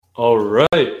All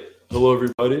right. Hello,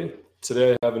 everybody.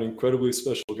 Today I have an incredibly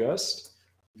special guest,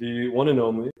 the one and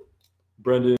only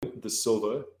Brendan the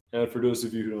Silva. And for those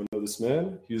of you who don't know this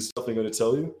man, he's definitely going to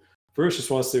tell you. First,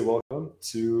 just want to say welcome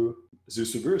to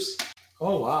Zeus Bruce.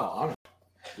 Oh wow!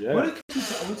 Yeah, What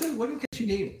did get you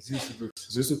named Zeus the Bruce?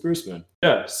 Zeus Bruce, man.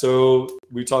 Yeah. So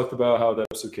we talked about how that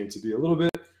episode came to be a little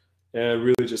bit, and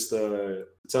really just the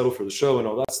title for the show and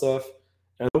all that stuff.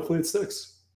 And hopefully it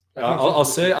sticks. I'll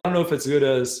say I don't know if it's good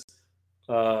as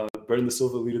Brendan the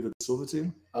Silva leader of the Silva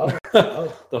team.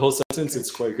 The whole sentence, it's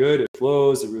quite good. It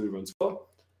flows. It really runs well.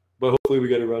 But hopefully we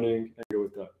get it running and go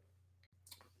with that.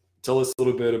 Tell us a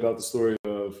little bit about the story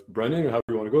of Brendan, how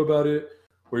you want to go about it,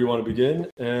 where you want to begin,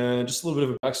 and just a little bit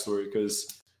of a backstory.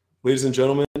 Because, ladies and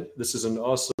gentlemen, this is an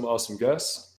awesome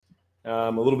guest.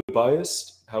 I'm a little bit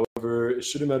biased. However, it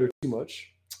shouldn't matter too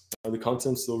much. The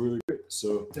content's still really great.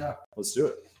 So yeah, let's do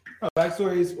it.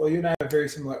 Backstory is, well, you and I have a very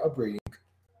similar upbringing.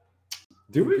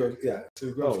 Do we? Yeah, so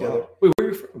we grew up together. Wow. Wait, where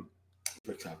are you from?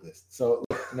 So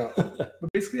no,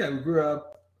 but basically, yeah, we grew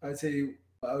up. I would say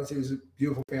it was a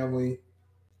beautiful family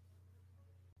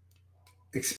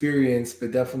experience,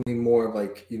 but definitely more of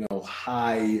like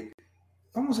high,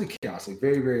 almost like chaos, like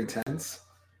very very intense.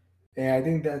 And I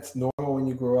think that's normal when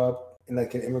you grow up in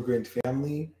like an immigrant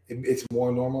family. It's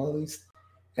more normal at least.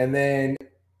 And then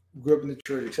grew up in the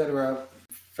church, etc.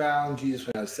 Found Jesus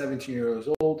when I was 17 years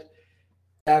old.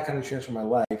 That kind of transformed my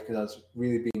life because I was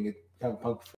really being a kind of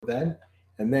punk before then.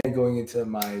 And then going into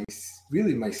my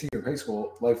senior high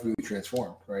school, life really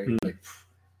transformed, right? Like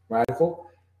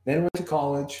radical. Then went to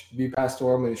college, be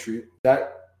pastoral ministry.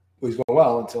 That was going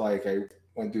well until like I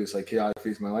went through this like chaotic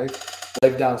phase of my life.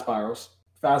 Life down spirals.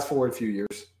 Fast forward a few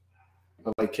years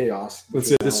of like chaos. Let's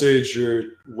say at this age,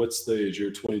 what's the age?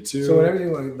 You're 22. So when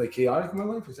everything went like chaotic in my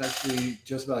life was actually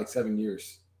just about like 7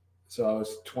 years. So I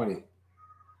was 20.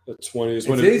 The 20 is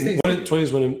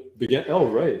when it began. Oh,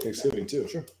 right. Thanksgiving too.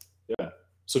 Sure. Yeah.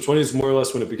 So 20 is more or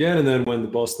less when it began. And then when the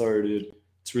ball started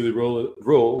to really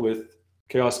roll with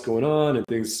chaos going on and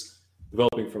things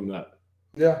developing from that.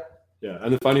 Yeah. Yeah.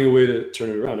 And then finding a way to turn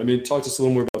it around. I mean, talk to us a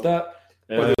little more about that.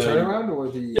 The turnaround or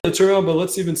the... Yeah, the turnaround, but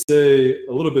let's even say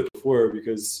a little bit before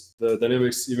because the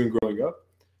dynamics even growing up.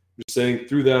 Just saying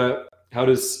through that, how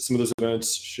does some of those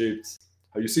events shaped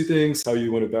how you see things, how you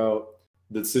went about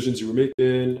the decisions you were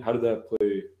making? How did that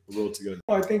play a role together?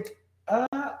 Well, I think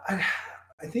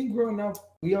I think growing up,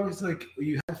 we always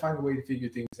you had to find a way to figure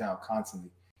things out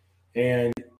constantly,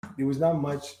 and there was not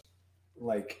much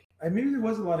maybe there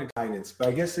was a lot of guidance, but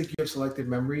I guess like you have selective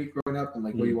memory growing up and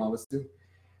like what you want us to do.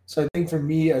 So I think for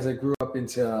me, as I grew up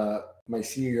into my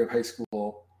senior year of high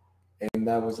school, and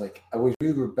that was like I was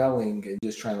really rebelling and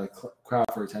just trying to crowd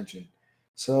for attention.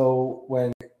 So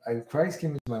when Christ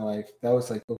came into my life, that was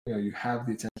like, you have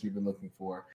the attention you've been looking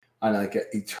for on like an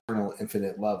eternal,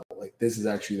 infinite level. Like this is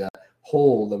actually that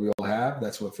hole that we all have.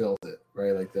 That's what fills it,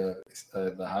 right? Like the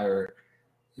higher,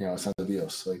 Son of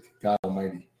Dios, like God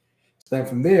Almighty. So then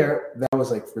from there, that was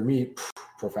like for me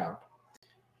profound.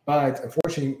 But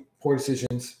unfortunately, poor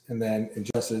decisions and then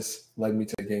injustice led me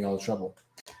to getting all the trouble.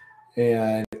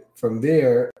 And from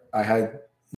there, I had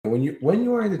when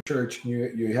you are in the church,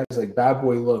 you have this like bad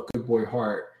boy look, good boy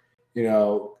heart,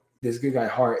 this good guy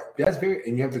heart. That's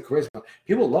and you have the charisma.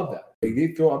 People love that. Like, they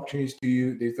throw opportunities to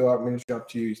you, they throw out ministry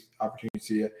opportunities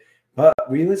to you. But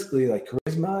realistically, like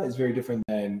charisma is very different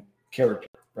than character,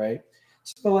 right?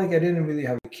 So like I didn't really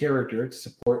have a character to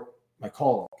support my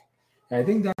calling. And I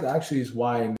think that actually is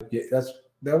why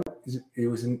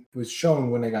it was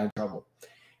shown when I got in trouble.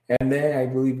 And then I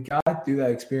believe God, through that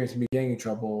experience of me getting in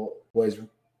trouble, was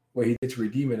what he did to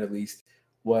redeem it. At least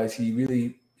was he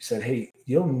really said, "Hey,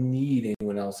 you don't need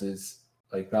anyone else's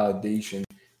like validation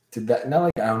to that. Not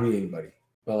like I don't need anybody,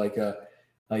 but like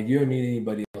you don't need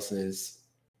anybody else's.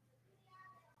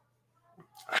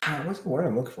 What's the word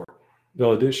I'm looking for?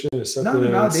 Validation,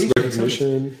 acceptance,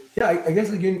 recognition. Yeah, I guess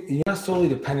like you're not solely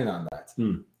dependent on that.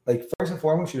 Like first and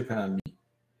foremost, you depend on me.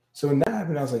 So when that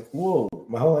happened, I was like, whoa,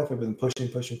 my whole life I've been pushing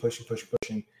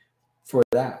for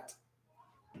that.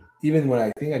 Even when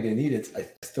I think I didn't need it, I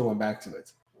still went back to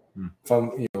it.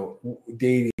 From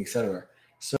dating, etc.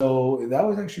 So that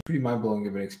was actually pretty mind-blowing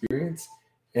of an experience.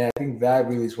 And I think that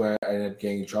really is where I ended up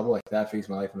getting in trouble. Like that phase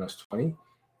of my life when I was 20.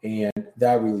 And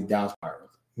that really down spiraled.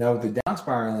 Now with the down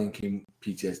spiraling came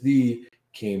PTSD,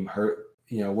 came hurt.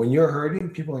 When you're hurting,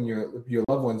 people in your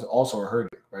loved ones also are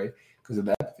hurting, right? Because of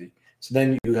the empathy. So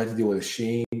then you had to deal with the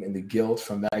shame and the guilt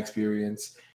from that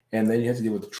experience. And then you have to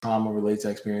deal with the trauma related to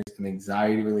that experience and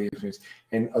anxiety related experience.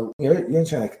 And you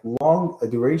understand, like a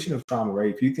duration of trauma,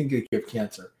 right? If you think like you have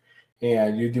cancer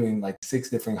and you're doing like 6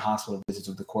 different hospital visits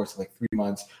over the course of like 3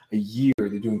 months, a year.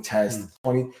 They're doing tests.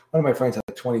 20. One of my friends had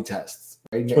like 20 tests.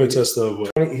 Right? 20 tests of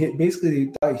what? 20, basically,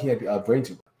 they thought he had a brain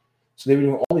tumor. So they were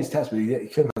doing all these tests, but he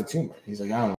couldn't have a tumor. He's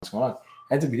like, I don't know what's going on.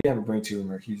 Ends up he didn't have a brain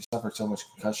tumor. He just suffered so much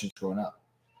concussions growing up.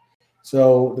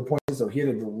 So the point is, though, he had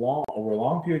over a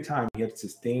long period of time, he had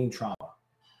sustained trauma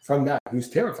from that. He was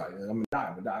terrified. Like, I'm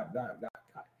gonna die.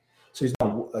 So he's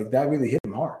not like that. Really hit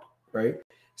him hard, right?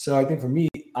 So I think for me,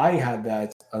 I had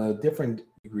that on a different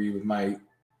degree with my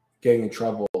getting in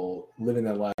trouble, living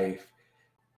that life,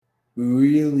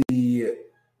 really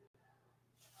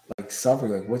like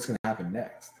suffering, like what's going to happen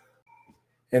next.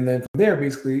 And then from there,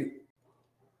 basically,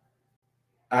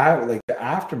 I have like the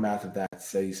aftermath of that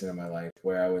season of my life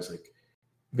where I was like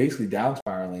basically down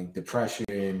spiraling,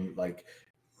 depression, like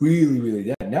really, really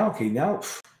dead. Now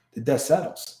the dust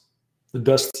settles. The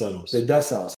dust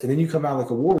settles. And then you come out like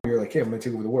a warrior, you're like, hey, I'm going to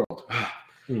take over the world.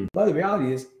 But the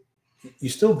reality is,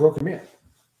 you're still a broken man.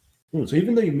 So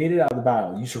even though you made it out of the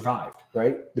battle, you survived,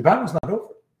 right? The battle's not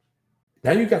over.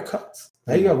 Now you got cuts.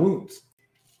 Now you got wounds.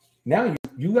 Now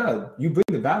you bring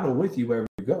the battle with you wherever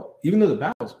you go, even though the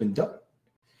battle's been done.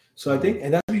 So I think,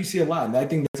 and that's what you see a lot, and I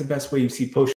think that's the best way you see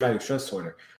post-traumatic stress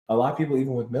disorder. A lot of people,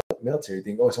 even with military,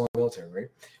 think, oh, it's only military, right?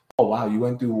 Oh, wow, you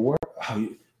went through a war.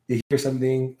 They hear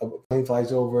something, a plane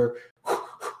flies over,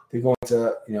 they go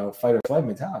into fight or flight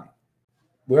mentality.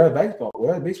 We're at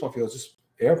a baseball field, it's just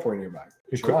airport nearby.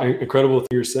 Incredible thing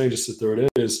you're saying, just to throw it in,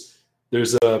 is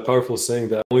there's a powerful saying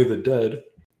that only the dead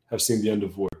have seen the end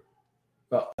of war.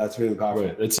 Well, that's really powerful.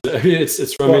 Right.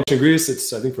 It's from ancient Greece.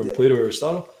 It's, I think, from Plato or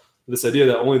Aristotle. This idea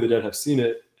that only the dead have seen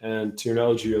it, and to your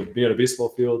analogy of being at a baseball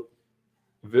field,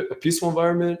 a peaceful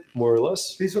environment, more or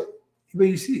less. But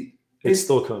you see, it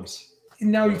still comes.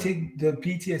 And now you take the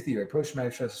PTSD, right,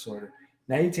 post-traumatic stress disorder.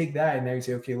 Now you take that, and now you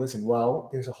say, okay, listen, well,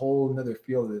 there's a whole other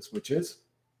field of this, which is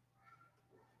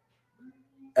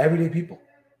everyday people.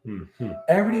 Mm-hmm.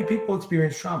 Everyday people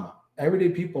experience trauma. Everyday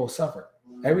people suffer.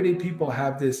 Everyday people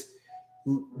have this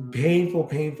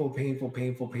painful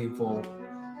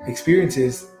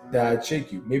experiences that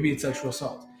shake you. Maybe it's sexual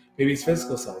assault. Maybe it's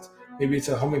physical assault. Maybe it's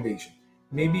a home invasion.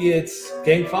 Maybe it's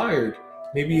getting fired.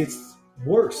 Maybe it's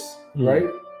worse, right?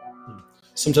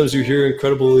 Sometimes you hear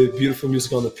incredibly beautiful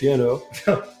music on the piano,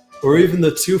 or even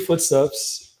the 2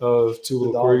 footsteps of 2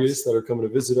 little corgis that are coming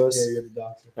to visit us. Yeah, you're the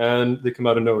doctor. And they come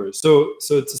out of nowhere. So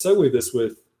to segue this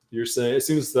with, you're saying, it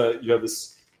seems that you have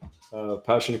this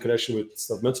passion and connection with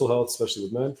stuff, mental health, especially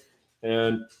with men.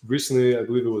 And recently, I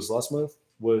believe it was last month,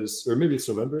 or maybe it's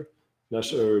November,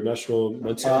 National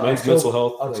Mental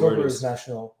Health October Awareness. Is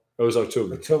National. Oh, it was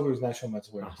October. October is National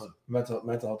Mental Awareness.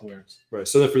 Mental health awareness. Right.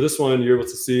 So then for this one, you're able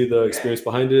to see the experience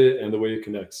behind it and the way it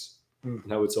connects and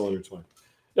how it's all intertwined.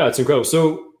 Yeah, it's incredible.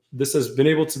 So this has been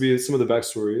able to be some of the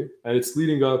backstory, and it's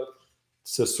leading up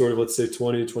to sort of, let's say,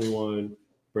 2021,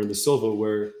 or in the Silva,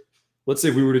 where, let's say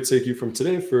if we were to take you from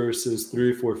today versus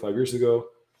 3, 4, 5 years ago,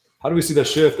 how do we see that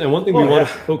shift? And one thing we want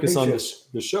to focus on this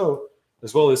show,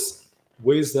 as well as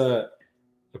ways that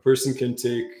a person can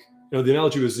take, the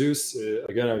analogy with Zeus,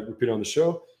 again, I repeat on the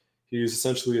show, he's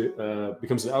essentially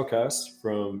becomes an outcast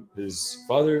from his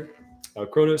father,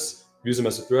 Cronus, views him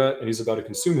as a threat, and he's about to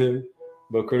consume him.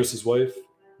 But Cronus' wife,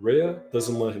 Rhea,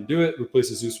 doesn't let him do it,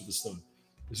 replaces Zeus with a stone.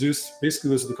 Zeus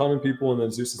basically lives with the common people, and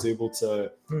then Zeus is able to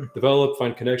develop,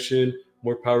 find connection,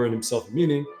 more power in himself and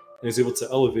meaning, and he's able to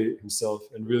elevate himself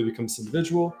and really become this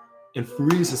individual and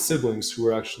frees his siblings who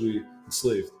were actually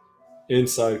enslaved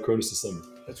inside Cronus' stomach.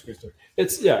 That's a great story.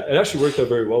 It actually worked out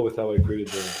very well with how I created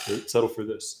the title for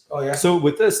this. Oh, yeah? So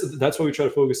with this, that's why we try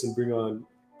to focus and bring on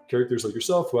characters like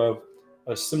yourself who have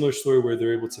a similar story where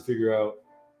they're able to figure out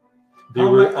they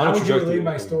were on a trajectory. How would you relate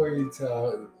my story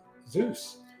to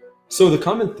Zeus? So the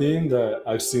common theme that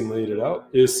I've seen laid it out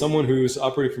is someone who's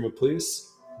operating from a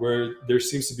place where there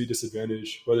seems to be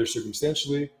disadvantage, whether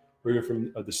circumstantially or even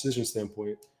from a decision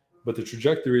standpoint. But the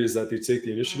trajectory is that they take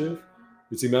the initiative,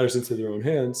 they take matters into their own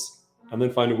hands, and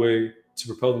then find a way to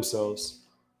propel themselves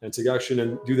and take action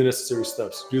and do the necessary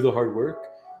steps, do the hard work,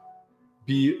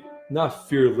 be not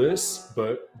fearless,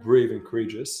 but brave and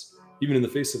courageous, even in the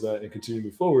face of that, and continue to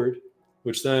move forward,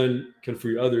 which then can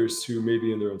free others who may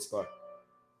be in their own spot.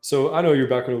 So I know your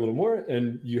background a little more,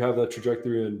 and you have that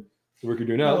trajectory and the work you're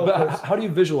doing now. But how do you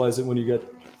visualize it when you get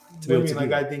to be able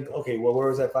to I think, okay, well, where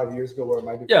was that 5 years ago? Where am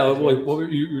I doing? Yeah,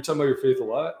 you were talking about your faith a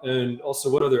lot, and also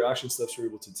what other action steps you're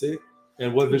able to take,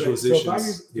 and what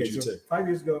visualizations did you take? 5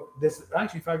 years ago,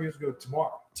 5 years ago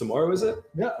tomorrow. Tomorrow, is it?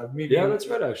 Yeah. Yeah, that's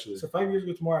right, actually. So 5 years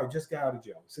ago tomorrow, I just got out of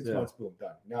jail. 6 months, boom,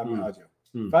 done. Now I'm out of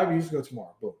jail. 5 years ago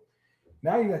tomorrow, boom.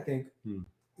 Now you got to think, you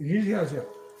usually out of jail.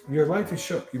 Your life is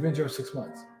shook. You've been in jail 6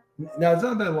 months. Now it's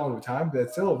not that long of a time, but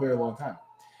it's still a very long time.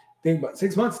 Think about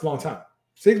 6 months is a long time.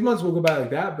 6 months will go by like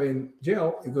that, but in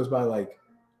jail it goes by like.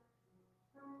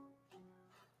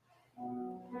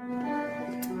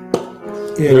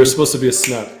 Yeah, there's supposed to be a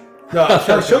snap. No, I'm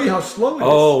trying to show you how slow it is.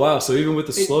 Oh wow! So even with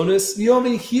the slowness, you don't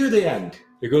even hear the end.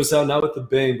 It goes down not with the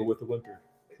bang, but with the whimper.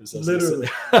 Literally,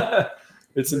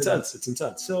 it's intense. It's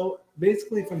intense. So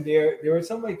basically, from there were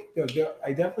some like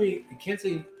I can't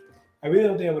say. I really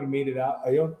don't think I would have made it out.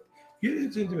 I don't.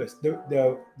 Here's into this.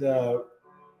 The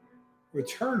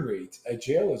return rate at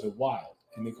jail is wild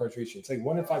in incarceration. It's like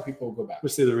 1 in 5 people will go back.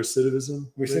 What's the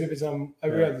recidivism? Recidivism. I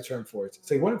have the term for it.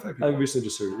 It's like 1 in 5 people. I recently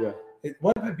just heard it. Yeah.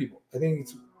 1 in 5 people. I think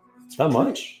it's not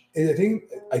much. I think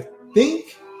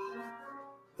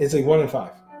it's like 1 in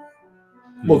 5.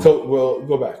 We'll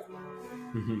go back.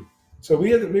 Mm-hmm. So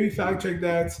we had to maybe fact check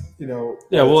that.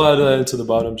 Yeah, we'll add that into the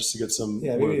bottom just to get some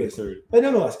more clarity. But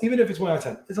nonetheless, even if it's 1 out of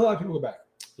 10, it's a lot of people go back.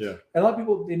 Yeah. And a lot of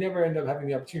people, they never end up having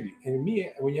the opportunity. And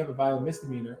me, when you have a violent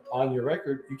misdemeanor on your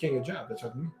record, you can't get a job. That's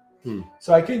what I mean.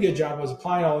 So I couldn't get a job. I was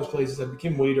applying all those places. I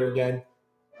became waiter again.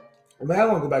 I'm like, I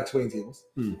don't want to go back to waiting tables.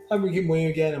 I became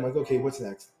waiter again. I'm like, okay, what's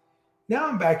next? Now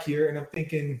I'm back here and I'm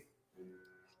thinking,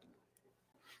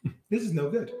 this is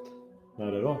no good.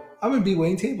 Not at all. I'm going to be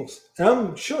waiting tables. And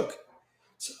I'm shook.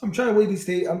 So I'm trying to wait these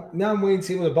days. I'm waiting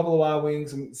tables at Buffalo Wild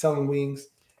Wings. I'm selling wings.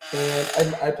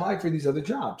 And I applied for these other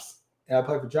jobs. And I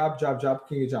applied for job, couldn't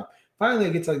get a job. Finally, I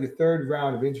get to like the 3rd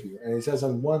round of interview. And it says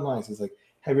on one line, it says like,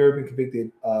 have you ever been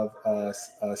convicted of a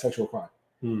sexual crime?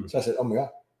 So I said, oh my God.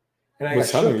 And I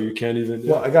what's happening? You can't even.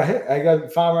 Well, I got hit. I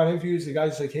got 5 round interviews. The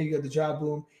guy's like, hey, you got the job,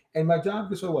 boom. And my job,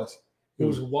 guess what it was? It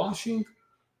was washing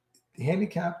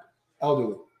handicapped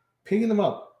elderly, picking them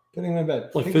up, putting them in bed.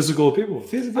 Like physical people.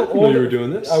 Physical. I didn't know you were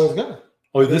doing this. I was gonna.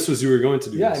 Oh, this was you were going to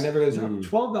do. Yeah, this. I never got a job.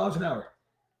 $12 an hour.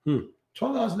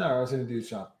 $12 an hour. I was going to do this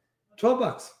job.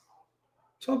 $12.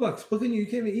 $12. What can you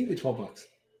can't even eat with $12.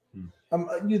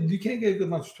 You can't get a good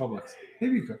lunch for $12.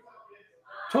 Maybe you could.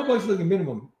 $12 is like a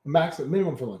minimum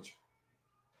for lunch.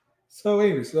 So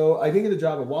anyway, so I didn't get the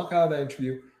job. I walk out of that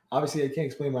interview. Obviously, I can't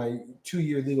explain my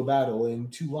 2-year legal battle in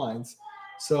 2 lines.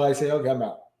 So I say, okay, I'm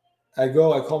out. I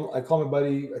call my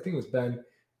buddy. I think it was Ben.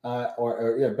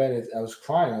 Ben. I was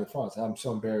crying on the phone. I said, I'm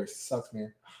so embarrassed. It sucks,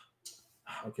 man.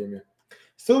 Okay, man.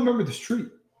 Still remember the street.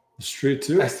 The street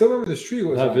too. I still remember the street.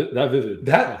 Was that vivid.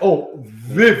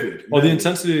 Vivid. Oh, the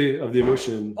intensity of the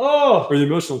emotion. Oh, or the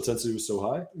emotional intensity was so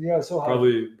high. Yeah, so high.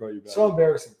 Probably brought you back. So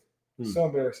embarrassing. So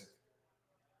embarrassing.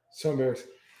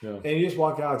 Yeah. And you just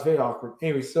walk out. It's very awkward.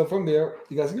 Anyway, so from there,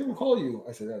 you guys, I'm gonna call you.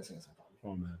 I said, that's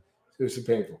oh man, it was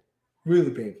painful.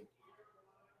 Really painful.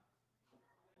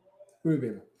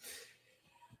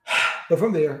 But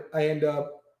from there, I end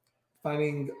up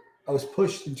finding. I was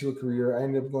pushed into a career. I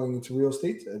ended up going into real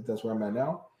estate. That's where I'm at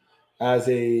now. As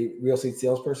a real estate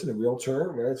salesperson, a realtor,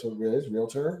 right? That's what it is,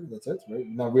 realtor. That's it, right?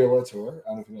 Not realtor.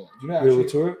 I don't know if you know that. Do you know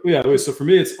realtor? Yeah, wait, so for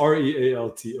me, it's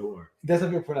REALTOR. That's how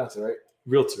you pronounce it, right?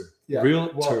 Realtor. Yeah.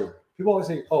 Realtor. Well, people always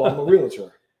say, oh, I'm a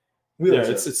realtor. Yeah,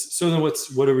 it's so then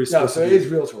what are we supposed to do? So it is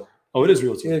realtor. Oh, it is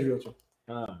realtor. It is realtor.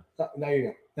 Ah. Now you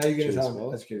know. Now you get to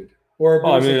sound educated.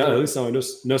 I mean, at least now I know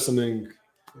something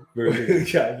very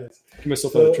good. Yeah, I guess. Get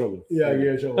myself out of trouble. Yeah, get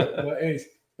in trouble. But anyways,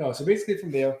 so basically from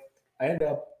there, I end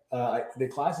up, the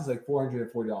class is like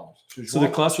 $440. So the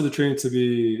class for the training to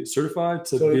be certified,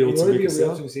 to be able to make a sale? In order to be a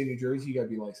realtor in the state of New Jersey, you got to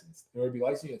be licensed. In order to be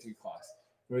licensed, you got to take a class.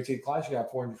 In order to take a class, you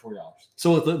got $440.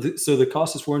 So the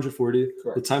cost is $440.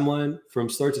 Correct. The timeline from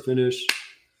start to finish,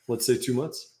 let's say 2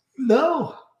 months?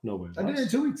 No way. I did it in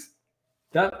 2 weeks.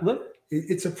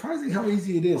 It's surprising how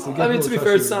easy it is. To be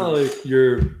fair, it's not like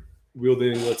you're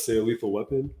wielding, let's say, a lethal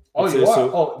weapon. Oh, you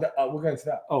are? We're going to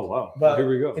that. Oh, wow. But here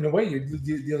we go. In a way, you're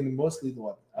dealing with most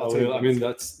lethal weapons. I mean,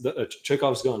 that's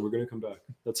Chekhov's gun. We're going to come back.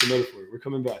 That's a metaphor. We're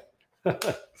coming back.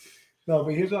 No,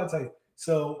 but here's what I'll tell you.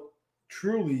 So,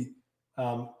 truly,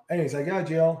 anyways, I got out of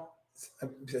jail,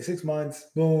 6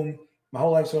 months, boom, my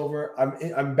whole life's over.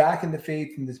 I'm back in the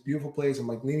faith in this beautiful place. I'm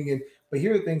like leaning in. But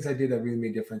here are things I did that really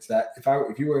made a difference. That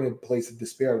if you were in a place of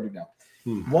despair, I would do now.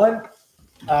 One,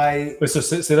 Wait, so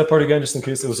say that part again, just in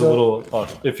case it was a little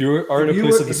off. If you are in a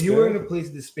place of despair. If you were in a place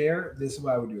of despair, this is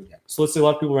what I would do again. So let's say a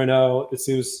lot of people right now, it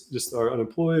seems, just are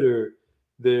unemployed, or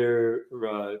they're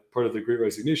part of the Great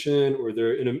Resignation, or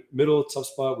they're in a middle tough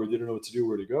spot where they don't know what to do,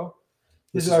 where to go.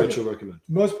 This is what you'll recommend.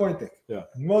 Most important thing. Yeah.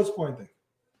 Most important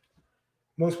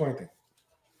thing.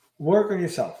 Work on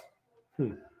yourself.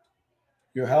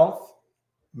 Your health,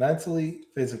 mentally,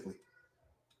 physically.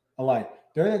 Aligned.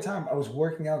 During that time, I was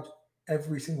working out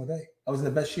every single day. I was in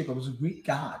the best shape. I was a Greek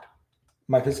god.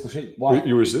 My physical shape. Why?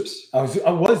 You were Zeus? I was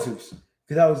Zeus.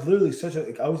 Because I was literally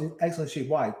I was in excellent shape.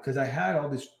 Why? Because I had all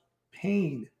this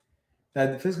pain.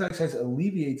 That the physical exercise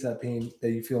alleviates that pain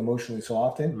that you feel emotionally so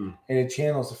often, and it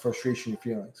channels the frustration you're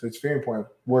feeling. So it's very important.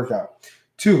 Workout.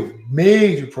 2,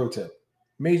 major pro tip.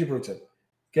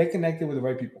 Get connected with the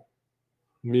right people.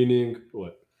 Meaning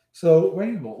what? So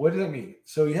right people, what does that mean?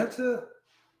 So you have to,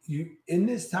 in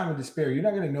this time of despair, you're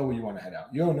not going to know where you want to head out.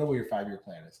 You don't know where your 5-year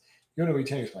plan is. You don't know where your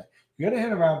 10-year plan. You got to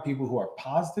head around people who are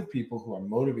positive, people who are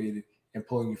motivated and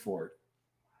pulling you forward.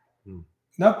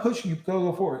 Not pushing you,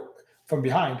 go forward from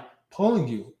behind, pulling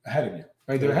you ahead of you.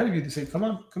 Right? They're ahead of you to say, come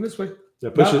on, come this way. Yeah,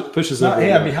 pushes not,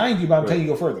 hey, I'm behind you, but I'm telling you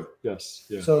to go further. Yes.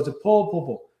 Yeah. So it's a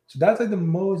pull. So that's like the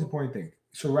most important thing.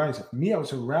 Surround yourself. Me, I was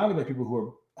surrounded by people who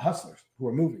are hustlers, who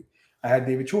are moving. I had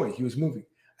David Choi, he was moving.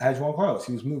 I had Juan Carlos,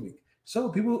 he was moving. So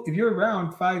people, if you're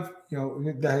around 5,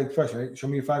 that expression, right? Show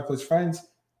me your 5 close friends,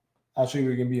 I'll show you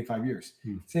where you're gonna be in 5 years.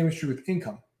 Same is true with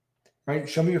income, right?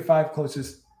 Show me your 5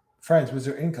 closest friends. What's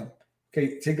their income?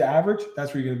 Okay, take the average.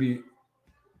 That's where you're gonna be.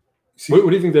 What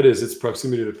do you think that is? It's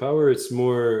proximity to power. It's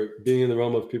more being in the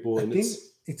realm of people. I think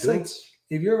it's like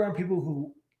if you're around people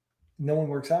who no one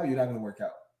works out, you're not gonna work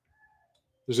out.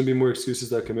 There's gonna be more excuses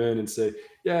that come in and say,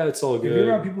 "Yeah, it's all good." If you're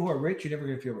around people who are rich, you're never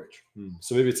gonna feel rich.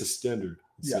 So maybe it's a standard.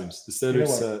 It seems. The standard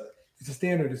set. It's a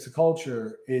standard. It's a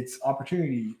culture. It's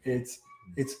opportunity. It's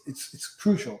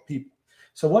crucial. People.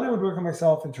 So what I would work on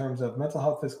myself in terms of mental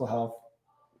health, physical health.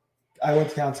 I went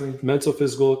to counseling. Mental,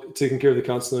 physical, taking care of the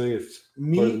counseling. Part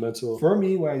of the mental. For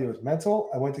me, what I did was mental.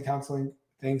 I went to counseling.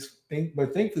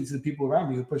 But thankfully to the people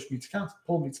around me who pushed me to counseling,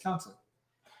 pulled me to counseling.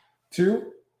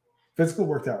 2, physical,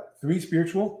 worked out. 3,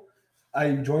 spiritual.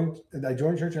 I joined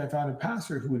church and I found a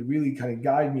pastor who would really kind of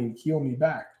guide me and heal me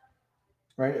back,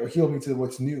 right? Or heal me to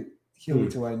what's new, heal me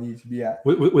to where I need to be at.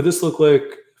 Would this look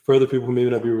like for other people who may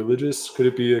not be religious? Could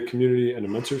it be a community and a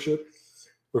mentorship?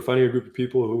 Or finding a group of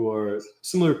people who are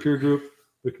similar peer group,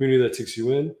 the community that takes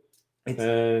you in,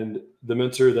 and the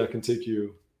mentor that can take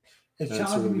you. It's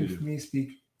challenging for me to speak,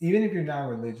 even if you're not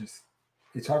religious.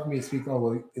 It's hard for me to speak, oh,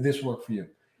 well, this worked for you.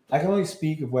 I can only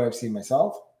speak of what I've seen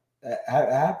myself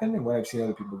happen and what I've seen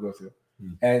other people go through.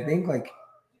 And I think,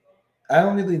 I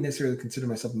don't really necessarily consider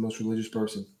myself the most religious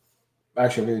person.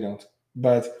 Actually, I really don't.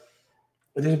 But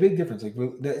there's a big difference. Like,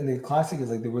 in the classic is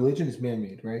the religion is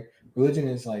man-made, right? Religion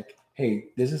is hey,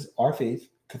 this is our faith.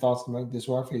 Catholicism, right? This is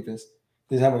where our faith is.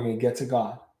 This is how we're going to get to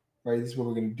God, right? This is what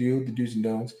we're going to do, the do's and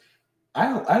don'ts. I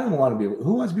don't want to be.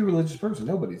 Who wants to be a religious person?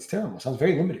 Nobody. It's terrible. It sounds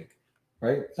very limiting,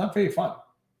 right? It's not very fun.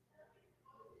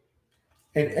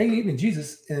 And even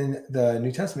Jesus in the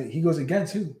New Testament, he goes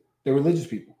against who? The religious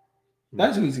people.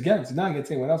 That's who he's against. He's not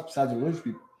against anyone else besides the religious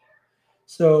people.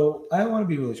 So I don't want to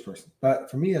be a religious person.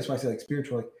 But for me, that's why I say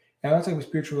spiritual. And I'm not talking about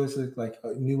spiritualistic,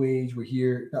 New Age, we're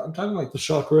here. No, I'm talking the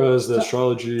chakras, the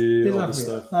astrology, all this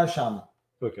stuff. Not a shaman.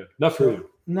 Okay. Not for you.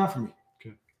 Not for me.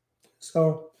 Okay.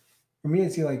 So for me, I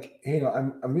see hey,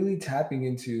 I'm really tapping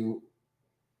into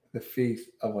the faith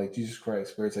of Jesus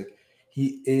Christ, where it's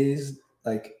he is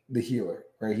the healer,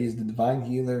 right? He's the divine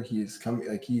healer. He is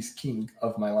coming, he's king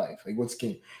of my life. What's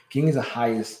king? King is the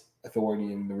highest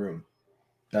authority in the room.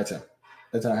 That's him.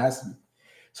 That's how it has to be.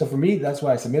 So for me, that's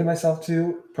why I submitted myself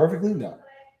to. Perfectly, no.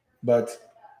 But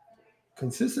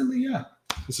consistently, yeah.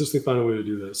 Consistently find a way to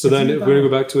do that. So then if we're going to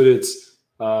go back to it, it's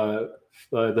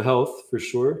the health for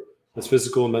sure. That's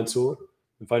physical and mental.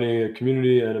 And finding a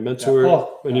community and a mentor.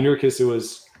 And in your case, it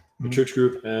was a church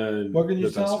group and work on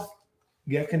yourself,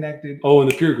 get connected. Oh, and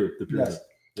the peer group. Yes.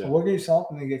 Yeah. Work on yourself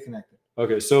and then get connected.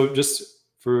 Okay, so just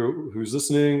for who's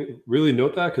listening, really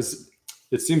note that, because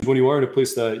it seems when you are in a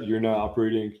place that you're not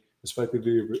operating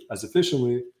as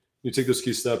efficiently, you take those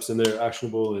key steps and they're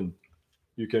actionable and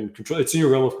you can control. It's in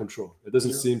your realm of control. It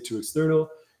doesn't seem too external.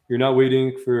 You're not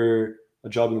waiting for a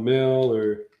job in the mail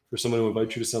or for someone to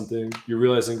invite you to something. You're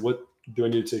realizing, what do I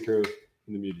need to take care of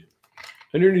in the immediate?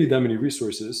 And you don't need that many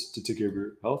resources to take care of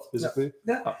your health physically.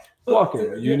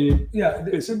 Walking, you need.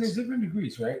 So there's different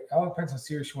degrees, right? It all depends how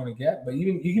serious you want to get. But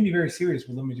you can be very serious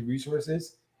with limited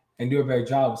resources and do a better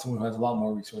job with someone who has a lot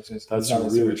more resources. That's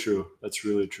really true. That's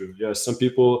really true. Yeah, some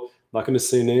people, I'm not going to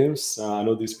say names. I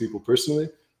know these people personally,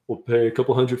 will pay a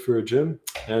couple $100 for a gym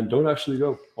and don't actually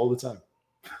go all the time.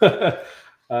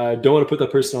 I don't want to put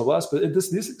that person on blast, but these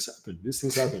things happen. These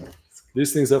things happen.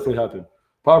 These things definitely happen.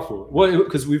 Powerful. Well,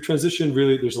 because we've transitioned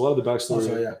really, there's a lot of the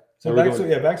backstory.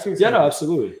 Backstory. Yeah, no,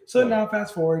 absolutely. So now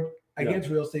fast forward. I get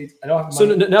into real estate. I don't have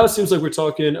money. So now it seems like we're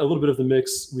talking a little bit of the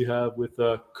mix we have with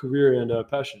career and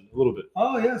passion, a little bit.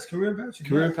 Oh, yes, career and passion.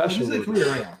 Career and passion. This is a career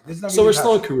right now. This is not so we're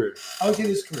still in career. I would say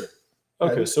this is career.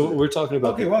 Okay, so we're talking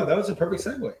about. Okay, wow, that was a perfect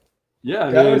segue. Yeah,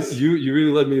 I mean, you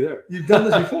really led me there. You've done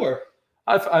this before.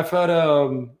 I've had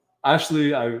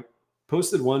actually I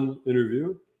posted one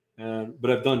interview but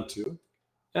I've done two.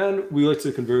 And we like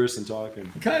to converse and talk. And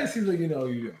It kind of seems like you know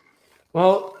you do.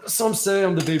 well, some say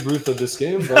I'm the Babe Ruth of this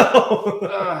game, but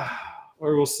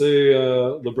or we'll say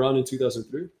LeBron in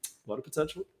 2003. A lot of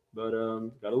potential, but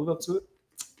gotta live up to it.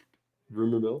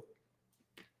 Rumor mill.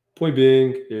 Point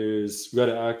being is we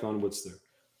gotta act on what's there.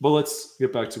 But let's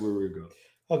get back to where we were going.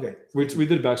 Okay. We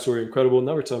did a backstory, incredible.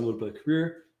 Now we're talking a little bit about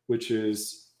career, which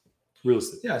is real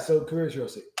estate. Yeah, so career is real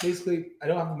estate. Basically, I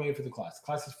don't have the money for the class. The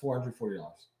class is $440.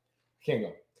 Can't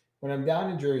go. When I'm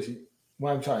down in Jersey,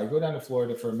 I go down to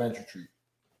Florida for a men's retreat.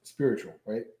 Spiritual,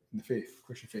 right? In the faith,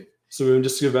 Christian faith. So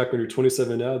just to give back, when you're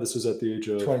 27 now, this was at the age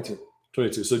of 22.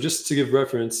 22. So just to give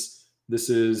reference, this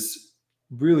is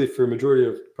really for a majority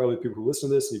of probably people who listen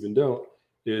to this and even don't.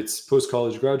 It's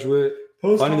post-college graduate,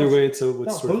 finding their way into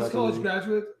what's sort of post-college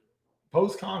graduate,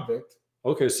 post-convict.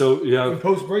 Okay, so you have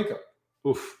post-breakup.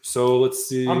 Oof. So let's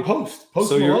see. I'm post.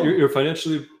 So you're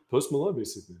financially post Malone,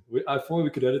 basically. If only we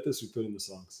could edit this, we put in the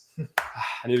songs.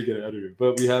 I need to get an editor.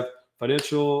 But we have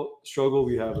financial struggle,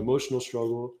 we have emotional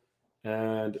struggle,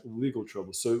 and legal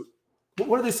trouble. So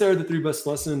what do they say are the three best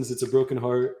lessons? It's a broken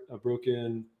heart,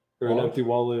 an empty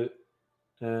wallet,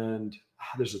 and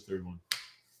there's a third one.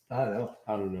 I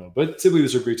don't know. But typically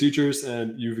these are great teachers,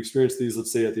 and you've experienced these,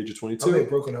 let's say, at the age of 22. Okay,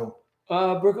 broken home.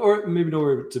 Or maybe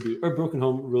nowhere to be, or broken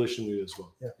home relationally as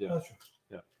well. Yeah. That's true.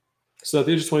 Yeah. So at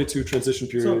the age of 22, transition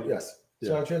period. So, yes. Yeah.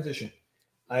 So I transition.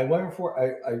 I went for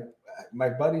my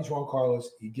buddy Juan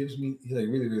Carlos. He's a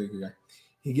really, really good guy.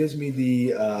 He gives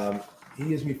me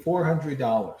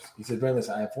 $400. He said, "Brandon,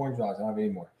 listen, I have $400. I don't have any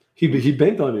more." He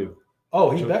banked on you.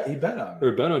 Oh, he bet on me.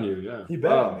 Or bet on you, yeah. He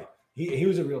bet on me. He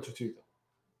was a realtor too, though.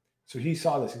 So he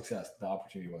saw the success, the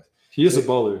opportunity was. He is a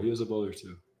baller. He is a baller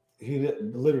too. He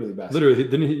literally best. Literally,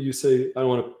 didn't you say? I don't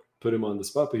want to put him on the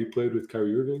spot, but he played with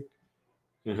Kyrie Irving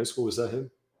in high school. Was that him?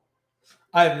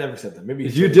 I have never said that. Maybe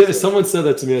you did. Someone said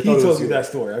that to me. He told you that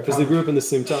story because they grew up in the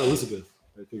same town, Elizabeth.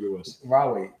 I think it was.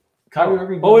 Rahway. Kyrie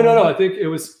Irving. Oh wait, no. I think it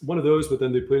was one of those, but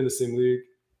then they played in the same league.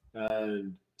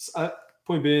 And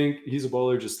point being, he's a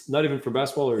baller. Just not even for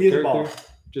basketball or character.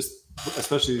 Just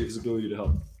especially his ability to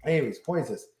help. Anyways, point is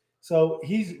this. So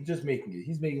he's just making it.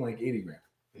 He's making like 80 grand.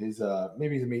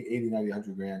 Maybe he's making 80, 90,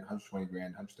 100 grand, 120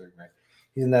 grand, 130 grand.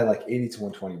 He's in that like 80 to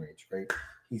 120 range, right?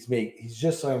 He's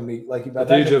just starting to make like at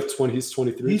the age of 20, he's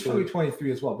 23. He's probably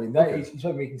 23 as well, but in that age, he's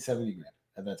probably making 70 grand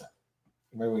at that time.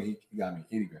 Right when he got me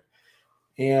 80 grand.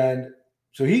 And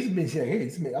so he's been saying,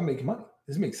 "Hey, I'm making money.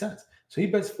 This makes sense." So he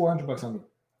bets $400 on me.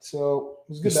 So it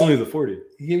was good. Still need the 40.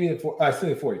 He gave me the 40. I still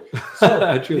need 40.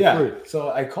 So, yeah. 40.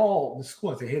 So I call the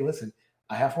school and say, "Hey, listen,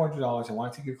 I have $400. I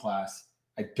want to take your class.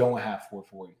 I don't have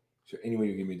 $440. So anyway,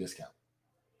 you give me a discount."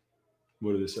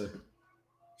 What did they say?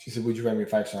 She said, "Would you write me a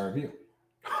 5-star review?"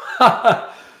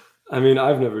 I mean,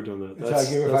 I've never done that.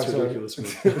 That's ridiculous.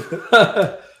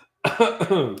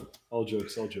 All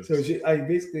jokes. So I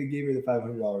basically gave her the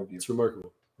 $500 review. It's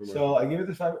remarkable. So I gave her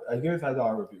the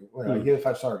 $5 review. Well, I gave her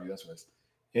a 5-star review. That's what it is.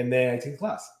 And then I take the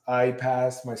class. I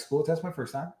passed my school test my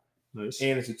first time. Nice.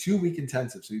 And it's a 2-week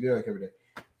intensive, so you do it like every day.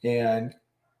 And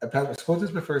I passed my school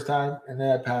test my first time, and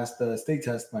then I passed the state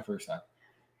test my first time.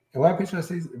 And when I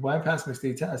passed my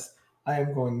state test, I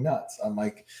am going nuts. I'm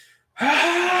like,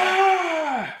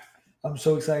 I'm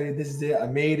so excited. This is it. I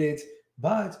made it.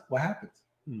 But what happens?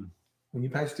 When you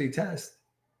pass your state test,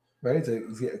 right?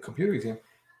 It's a computer exam.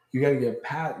 You got to get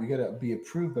you got to be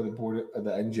approved by the board of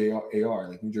the NJAR,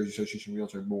 like New Jersey Association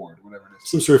Realtor Board, whatever it is.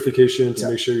 Some certification to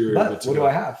make sure you're. But what do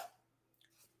I have?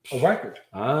 A record.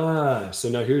 So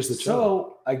now here's the challenge.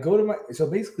 So I go to so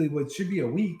basically what should be a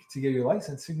week to get your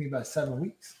license took me about 7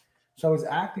 weeks. So I was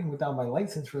acting without my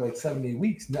license for like 7, 8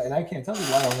 weeks. And I can't tell you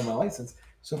why I don't have my license.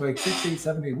 So for like 6, 8,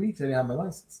 7, 8 weeks, I didn't have my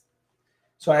license.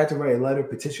 So I had to write a letter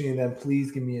petitioning them,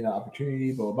 please give me an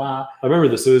opportunity, blah, blah. I remember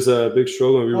this. It was a big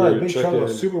struggle. We were big struggle. I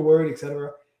was super worried,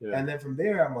 etc. Yeah. And then from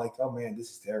there, I'm like, oh man, this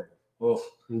is terrible. Ugh.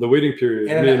 The waiting period.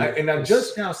 And I'm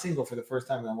just now single for the first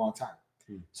time in a long time.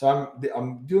 So I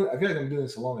feel like I'm doing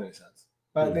this alone in a sense.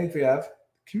 But thankfully I have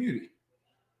community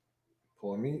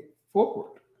pulling me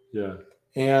forward. Yeah.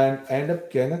 And I end up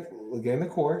getting the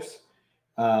course.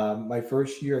 My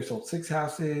first year I sold 6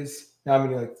 houses. Now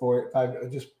I'm in like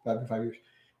 5 years.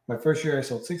 My first year I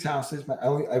sold 6 houses.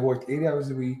 I worked 80 hours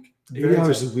a week. 80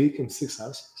 hours a week and 6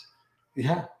 houses?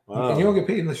 Yeah. Wow. And you don't get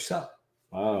paid unless you sell.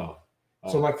 Wow.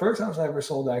 So my first house I ever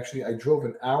sold, actually, I drove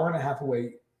an hour and a half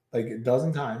away like a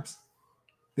dozen times.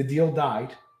 The deal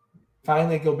died.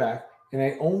 Finally, I go back, and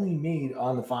I only made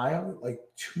on the file like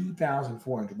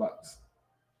 $2,400,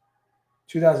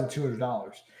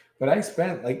 $2,200. But I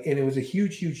spent and it was a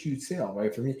huge sale,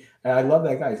 right? For me. And I love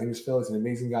that guy. His name is Phil. He's an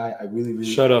amazing guy. I really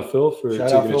shout out Phil for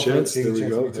shout out taking Phil a for chance. taking There a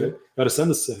we chance go. to me too. Got to send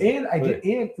this to him. And and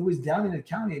it was down in the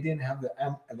county. I didn't have the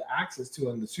access to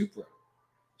on the Supra.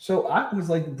 So I was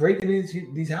like breaking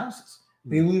into these houses.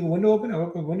 They leave a window open. I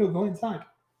open the window, go inside.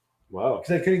 Wow.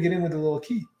 Because I couldn't get in with the little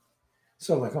key.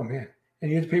 So I'm like, oh man. And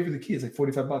you have to pay for the key. It's like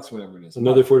 $45, whatever it is.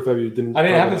 Another 45 you didn't. I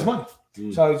didn't have this money.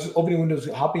 So I was just opening windows,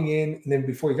 hopping in, and then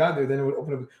before he got there, then it would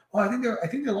open up. Oh, I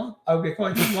think they're long. I would be like, oh,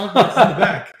 I think long box in the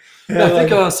back. Yeah, I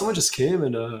think someone just came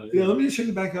and. Yeah, let me just check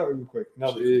the back out real quick.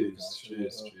 No,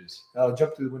 Jeez. I'll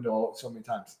jump through the window so many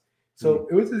times. So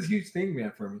it was this huge thing,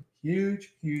 man, for me.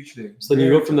 Huge thing. So then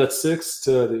you go from that 6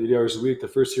 to the 80 hours a week. The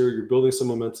first year, you're building some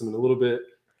momentum in a little bit.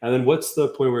 And then what's the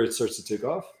point where it starts to take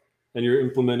off? And you're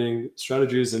implementing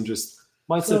strategies and just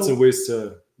mindsets and ways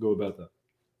to go about that.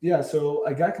 Yeah, so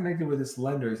I got connected with this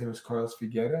lender. His name is Carlos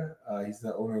Figuera. He's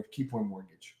the owner of Key Point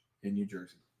Mortgage in New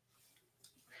Jersey.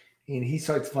 And he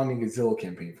starts funding a Zillow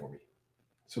campaign for me.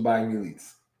 So buying me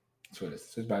leads. That's what it is.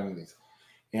 So it's buying me leads.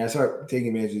 And I start taking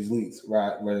advantage of these leads.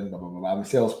 Right, blah, blah, blah. I'm a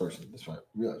salesperson. That's what I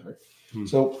realized, right?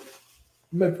 So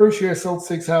my first year, I sold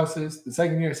 6 houses. The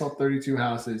second year, I sold 32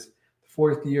 houses. The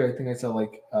fourth year, I think I sold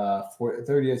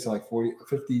third year, I sold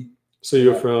 50. So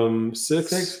you're from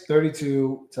 6,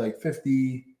 32 to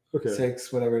 50,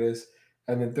 6, whatever it is.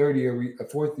 And then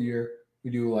fourth year, we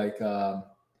do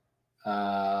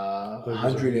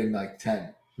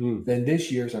 110. Then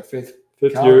this year's our fifth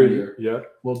year. Yeah,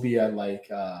 we'll be at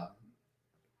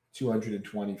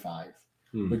 225,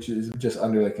 which is just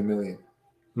under $1 million.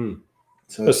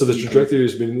 So the trajectory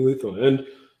has been lethal. And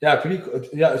sorry,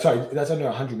 that's under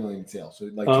 100 million in sales. So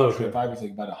 225 is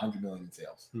about 100 million in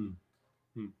sales.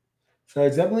 So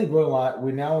it's definitely grown a lot.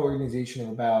 We're now an organization of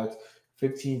about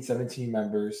 15, 17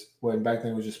 members, when back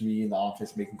then it was just me in the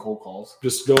office making cold calls.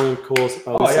 Just going calls.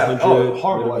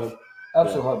 Horrible life.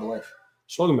 Absolute horrible life.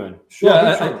 Struggle, man.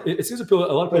 It seems to feel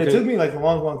a lot of people. But it took me a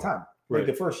long time. Right.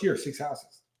 The first year, 6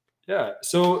 houses. Yeah.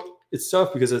 So it's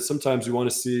tough because sometimes we want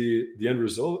to see the end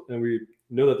result and we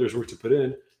know that there's work to put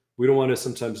in. We don't want to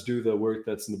sometimes do the work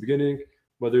that's in the beginning,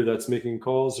 whether that's making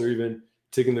calls or even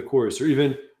taking the course or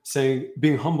even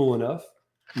being humble enough,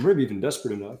 maybe even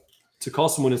desperate enough to call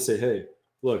someone and say, hey,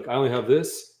 look, I only have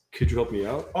this. Could you help me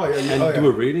out? Do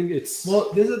a rating.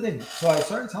 Well, there's the thing. So I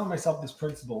started telling myself this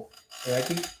principle, and I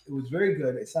think it was very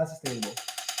good. It's not sustainable.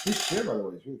 This chair, by the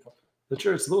way, is really comfortable. The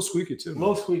chair, it's a little squeaky too.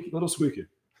 Little squeaky.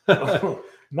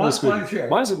 Not my chair.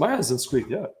 Mine hasn't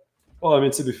squeaked yet. Well, I mean,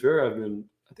 to be fair, I think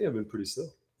I've been pretty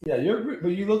still. Yeah, but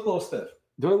you look a little stiff.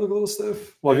 Do I look a little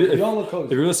stiff? Well, you don't look cozy.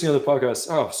 If you're listening on the podcast,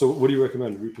 so what do you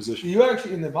recommend? Reposition. You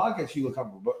actually in the podcast you look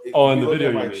comfortable, but in the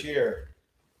video, my chair.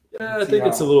 Yeah, I think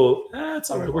it's a little.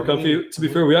 We're comfy. To be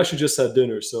fair, we actually just had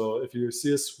dinner, so if you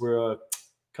see us, we're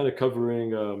kind of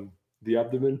covering the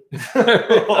abdomen.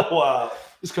 Oh wow!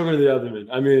 Just covering the abdomen.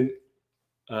 I mean,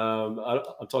 I'm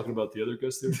talking about the other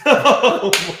guest there.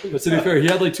 But to be fair, he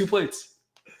had 2 plates.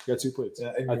 He got 2 plates.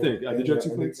 Yeah, did you have 2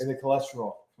 plates? And the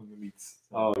cholesterol from the meats.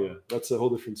 Oh yeah, that's a whole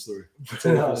different story. That's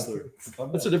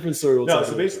a different story.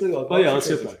 So basically, let's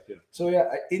get back. Yeah. So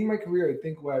in my career, I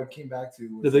think what I came back to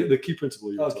was the key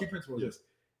principle. The key principle is this: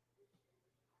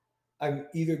 I'm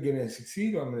either going to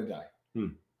succeed or I'm going to die.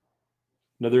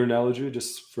 Another analogy,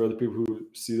 just for other people who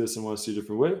see this and want to see a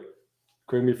different way.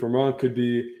 Correct me if I'm wrong. Could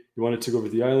be you want to take over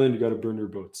the island, you got to burn your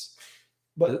boats.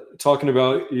 But talking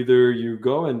about either you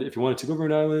go and if you want to take over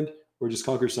an island or just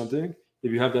conquer something,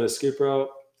 if you have that escape route,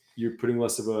 you're putting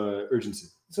less of a urgency.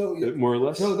 So more or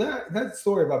less. So that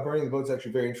story about burning the boat is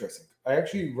actually very interesting. I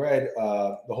actually read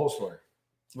the whole story.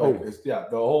 The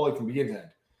whole from beginning to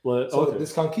end.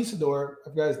 This conquistador, I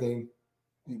forgot his name.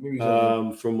 Maybe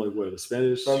from the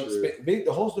Spanish.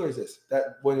 The whole story is this: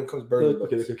 that when it comes burning,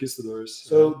 the conquistadors.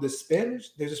 So there's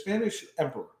a Spanish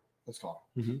emperor. Let's call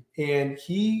him, and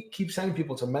he keeps sending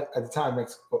people to at the time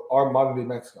Mexico, our modern day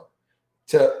Mexico,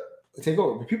 to take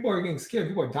over. But people are getting scared.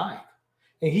 People are dying.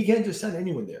 And he can't just send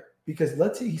anyone there because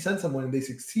let's say he sends someone and they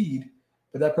succeed,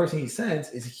 but that person he sends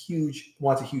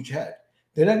wants a huge head.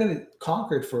 They're not going to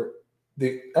conquer it for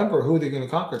the emperor. Who are they going to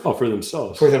conquer it for? Oh, for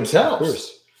themselves. For themselves. Of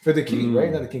course. For the king,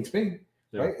 right? Not the king of Spain,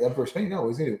 right? The emperor of Spain. No,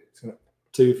 he's going to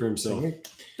take it for himself. Yeah,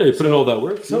 you put in all that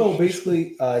work. So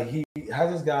basically, he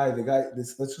has this guy.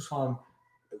 Let's just call him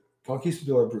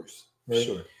Conquistador Bruce. Right?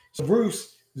 Sure. So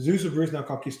Bruce, Zeus of Bruce, now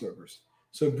Conquistador Bruce.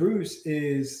 So Bruce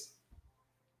is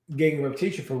getting a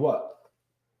reputation for what?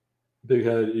 Big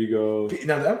head, ego.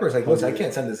 Now the emperor's like, listen, I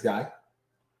can't send this guy.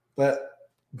 But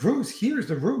Bruce hears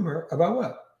the rumor about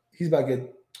what? He's about to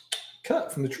get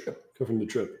cut from the trip. Cut from the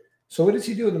trip. So what does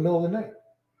he do in the middle of the night?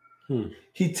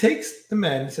 He takes the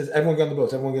men, says, everyone get on the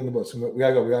boats, everyone get on the boats. We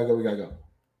gotta go, we gotta go, we gotta go.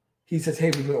 He says,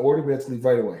 hey, we've been ordered, we have to leave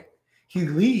right away. He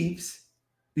leaves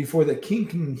before the king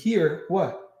can hear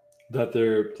what? That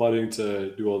they're plotting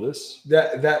to do all this?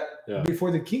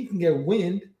 Before the king can get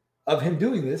wind of him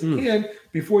doing this, and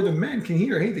before the men can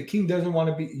hear, hey, the king doesn't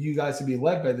want you guys to be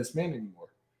led by this man anymore.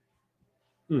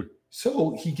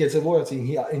 So he gets a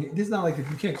loyalty, and this is not like you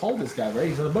can't call this guy, right?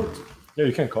 He's on a boat. Yeah,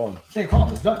 you can't call him. You can't call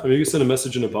him. It's done. I mean, you can send a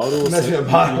message in a bottle. You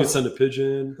can send a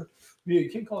pigeon. Yeah, you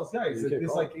can't call this guy.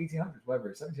 It's like 1800s,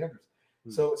 whatever, 1700s.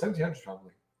 So 1700s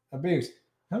probably.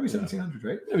 Probably 1700s,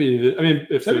 right? I mean,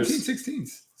 if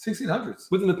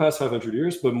 1600s. Within the past 500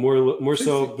 years, but more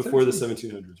so before the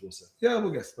 1700s, we'll say. Yeah,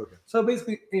 we'll guess. Okay. So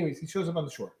basically, anyways, he shows up on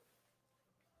the shore.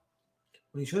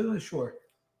 When he shows up on the shore,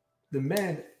 the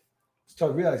men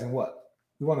start realizing what?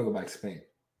 We want to go back to Spain.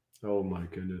 Oh my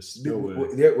goodness! No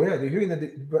way. They're hearing that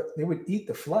they would eat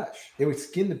the flesh. They would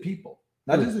skin the people,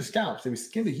 not just their scalps. They would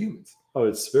skin the humans. Oh,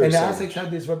 it's very. And the Aztecs had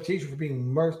this reputation for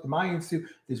being the Mayans too.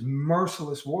 These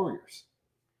merciless warriors.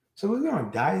 So we're going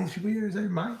to die these people here? Is that your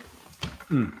mind?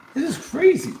 This is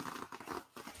crazy.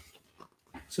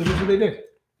 So this is what they did.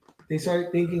 They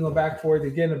started thinking, go back for it.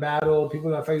 They get in a battle.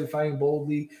 People are fighting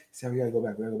boldly. They say, we got to go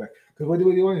back. We got to go back. Because what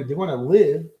do they want to do? They want to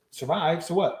live, survive.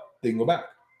 So what? They can go back.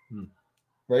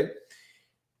 Right?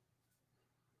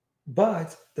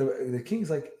 But the king's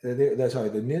like,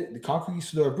 the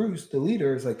conquistador Bruce, the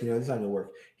leader, is like, this is not going to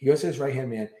work. He goes to his right-hand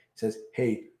man, says,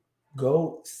 hey,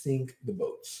 go sink the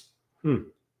boats.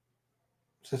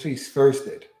 So that's what he first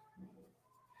did.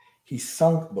 He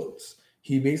sunk boats.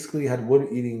 He basically had wood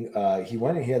eating. He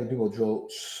went and he had the people drill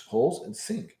holes and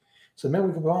sink. So the men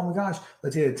would go, oh my gosh,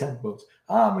 let's say the 10 boats.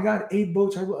 Oh my God, 8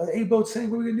 boats sank. What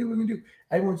are we going to do?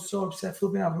 Everyone's so upset,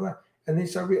 flipping out. And they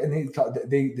started, and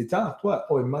they thought, what?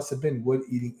 Oh, it must have been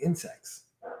wood-eating insects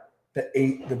that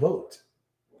ate the boat.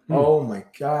 Oh my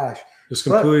gosh! It's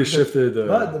completely shifted.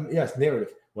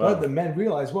 Narrative. Wow. But the men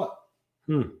realized what?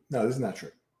 No, this is not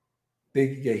true. They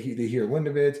hear wind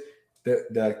of it.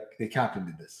 The captain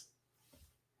did this,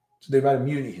 so they about to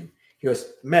mutiny him. He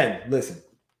goes, men, listen.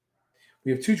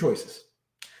 We have 2 choices.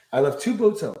 I left 2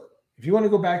 boats out. If you want to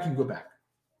go back, you can go back.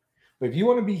 But if you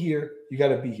want to be here, you got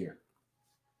to be here.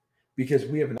 Because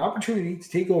we have an opportunity to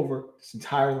take over this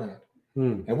entire land.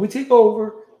 And we take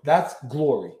over, that's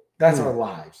glory. That's our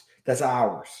lives. That's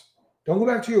ours. Don't go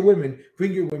back to your women.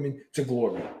 Bring your women to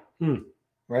glory.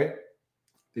 Right?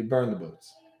 They burn the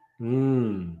boats.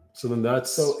 So then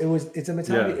it's a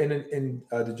mentality. Yeah. And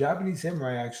the Japanese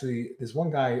samurai, actually, there's one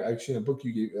guy, actually, in a book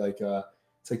you gave,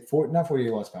 it's like not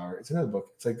 48 Lost Power. It's another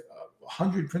book. It's like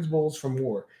 100 Principles from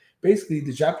War. Basically,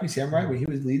 the Japanese samurai, when he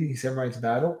was leading his samurai into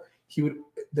battle, he would.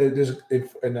 There's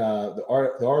in the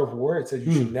art of war. It says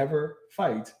you should never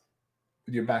fight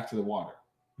with your back to the water,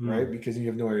 right? Because you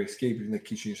have nowhere to escape, and that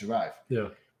keeps you survive. Yeah.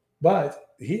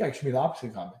 But he actually made the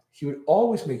opposite comment. He would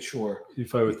always make sure you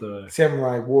fight with the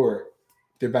samurai war,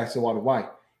 their backs to the water. Why?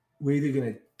 We're either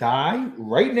gonna die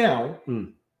right now,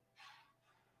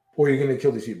 or you're gonna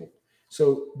kill these people.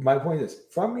 So my point is,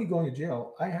 from me going to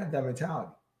jail, I had that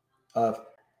mentality of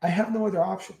I have no other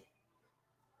option.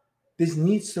 This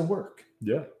needs to work.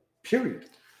 Yeah. Period.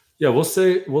 Yeah, we'll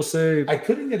say I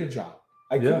couldn't get a job.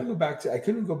 I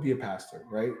couldn't go be a pastor,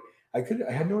 right? I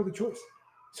had no other choice.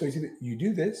 So it's either you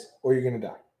do this or you're gonna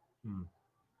die.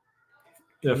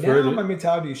 Yeah, now my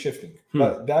mentality is shifting.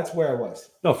 But that's where I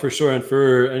was. No, for sure. And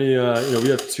for any we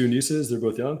have 2 nieces, they're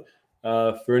both young.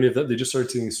 For any of them, they just started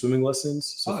taking swimming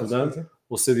lessons. So for them,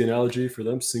 we'll say the analogy for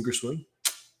them, sink or swim.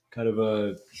 Kind of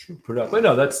put it out. But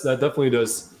no, that definitely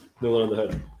does nail it on the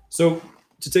head. So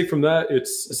to take from that,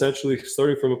 it's essentially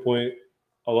starting from a point,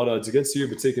 a lot of odds against you,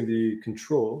 but taking the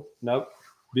control, now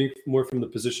being more from the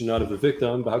position not of the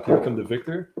victim, but how can you become the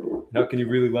victor? And how can you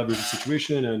really leverage the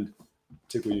situation and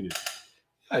take what you need?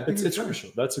 Yeah, it's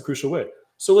crucial. That's a crucial way.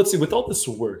 So let's see, with all this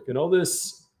work and all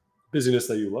this busyness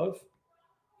that you love,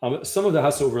 some of that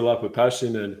has to overlap with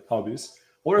passion and hobbies.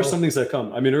 What are some things that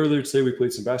come? I mean, earlier today we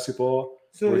played some basketball.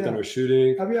 Worked on our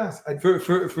shooting. I'll be honest.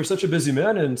 For such a busy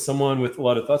man and someone with a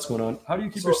lot of thoughts going on, how do you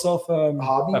keep yourself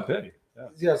at bay?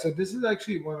 Yeah. So this is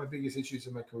actually one of my biggest issues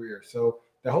in my career. So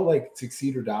the whole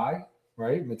succeed or die,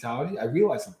 right, mentality. I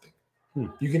realized something.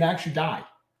 You can actually die.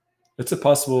 It's a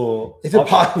possible. It's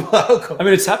option. A possible outcome. I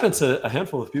mean, it's happened to a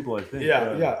handful of people, I think.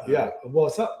 Yeah. Well,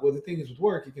 it's not. Well, the thing is, with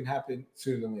work, it can happen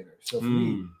sooner than later. So for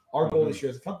me, our goal this year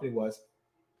as a company was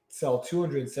sell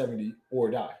 270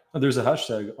 or die. Oh, there's a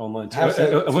hashtag online too.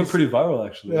 It went pretty viral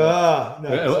actually.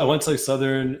 I went to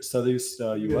southeast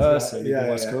US and even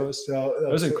West Coast. So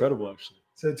it was incredible actually.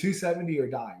 So 270 or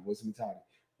die was the mentality.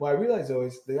 What I realized though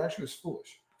is they actually was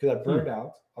foolish because I burned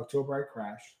out. October I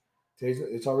crashed.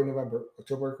 It's already November.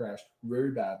 October I crashed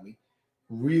very badly.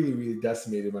 Really, really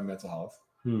decimated my mental health.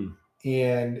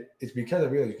 And it's because I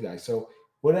realized, guys. So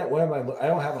what am I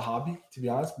don't have a hobby, to be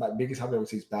honest. My biggest hobby I would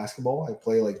say is basketball. I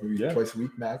play like maybe twice a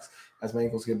week max. As my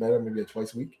ankles get better, maybe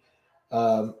twice a week.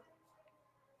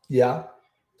 Yeah,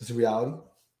 that's a reality.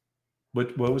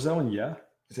 What was that one? Yeah.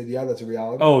 I said, yeah, that's a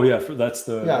reality. Oh yeah, that's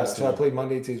the So I played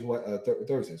Monday, Tuesday,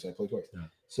 Thursday. So I played twice. Yeah.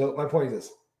 So my point is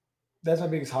this: that's my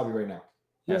biggest hobby right now.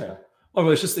 Yeah. Oh,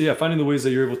 well, it's just finding the ways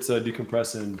that you're able to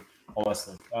decompress and all that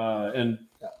stuff, and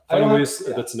finding ways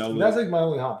that's an outlet. That's like my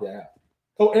only hobby I have.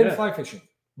 Oh, and fly fishing.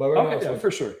 But right now,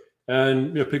 for sure.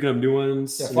 And picking up new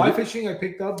ones. Yeah, fly fishing I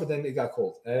picked up, but then it got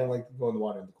cold. I don't like to go in the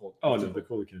water in the cold. Oh no, the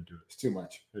cold can't do it. It's too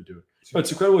much. Can't do it. But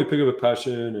it's incredible you pick up a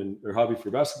passion or hobby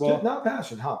for basketball. Not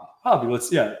passion, hobby.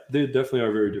 They definitely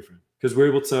are very different because we're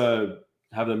able to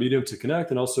have that medium to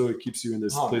connect, and also it keeps you in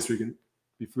this place where you can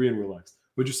be free and relaxed.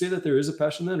 Would you say that there is a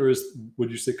passion then, or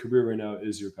would you say career right now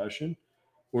is your passion?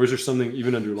 Or is there something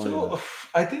even underlying that?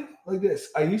 I think like this.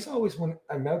 I used to always, when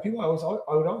I met people, I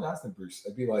would always ask them, Bruce.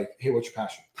 I'd be like, "Hey, what's your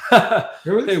passion?"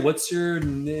 Hey, what's your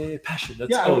passion?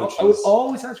 That's I would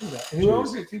always ask you that, and it would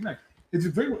always be a feedback. It's a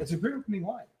great opening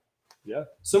line. Yeah,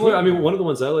 similar. I mean, one of the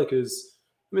ones I like is,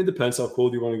 it depends how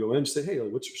cold you want to go in. Just say, "Hey,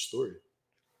 what's your story?"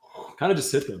 Kind of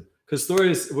just hit them, because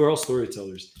stories. We're all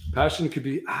storytellers. Passion could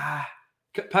be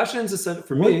passion is a set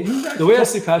for me. The way I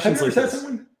see passion is like this.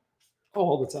 Oh,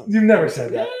 all the time. You've never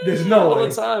said that. There's no way. All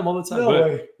the time. No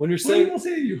way. When you're saying, what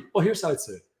say you? Well, here's how I'd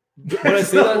say it. When I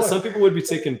say that, some people would be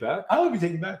taken back. I would be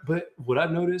taken back. But what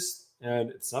I've noticed, and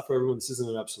it's not for everyone, this isn't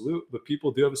an absolute, but people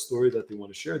do have a story that they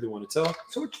want to share, they want to tell.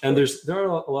 And there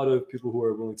are a lot of people who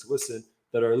are willing to listen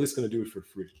that are at least going to do it for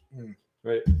free,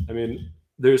 right? I mean,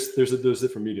 there's those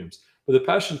different mediums. But the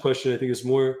passion question, I think, is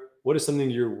more, what is something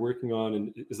you're working on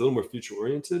and is a little more future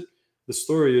oriented? The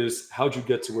story is, how'd you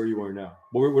get to where you are now?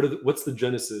 What's the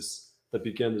genesis that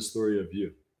began the story of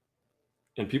you?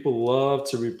 And people love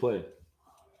to replay,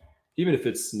 even if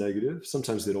it's negative.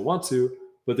 Sometimes they don't want to,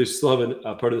 but they still have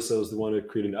a part of themselves they want to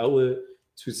create an outlet,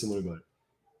 tweet someone about it.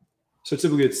 So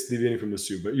typically it's deviating from the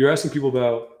soup. But you're asking people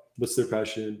about what's their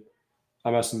passion.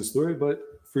 I'm asking the story, but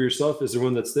for yourself, is there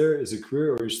one that's there? Is it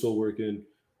career, or are you still working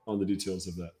on the details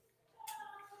of that?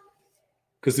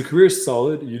 Because the career is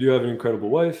solid. You do have an incredible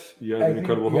wife. You have an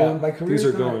incredible home. Things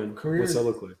are going. What's that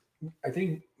look like? I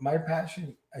think my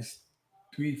passion, I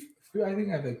think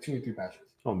I have like 2 or 3 passions.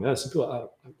 Oh man, some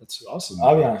people, that's awesome.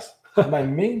 I'll be honest. My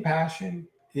main passion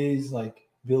is like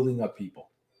building up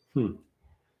people.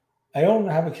 I don't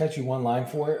have a catchy one line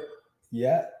for it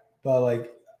yet, but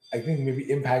like I think maybe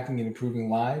impacting and improving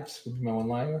lives would be my one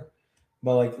liner.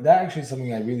 But like that actually is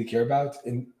something I really care about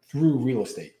through real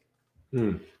estate.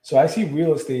 So I see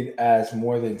real estate as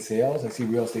more than sales. I see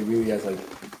real estate really as like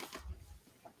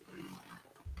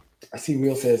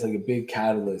a big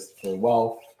catalyst for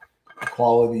wealth,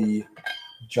 equality,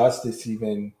 justice,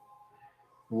 even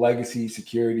legacy,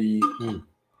 security,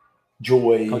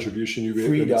 joy, contribution you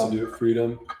be able to do,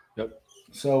 freedom. Yep.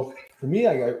 So for me,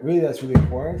 that's really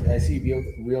important. And I see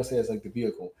real estate as like the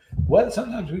vehicle.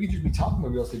 Sometimes we could just be talking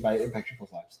about real estate by impact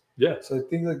people's lives. Yeah. So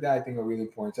things like that I think are really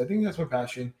important. So I think that's my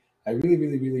passion. I really,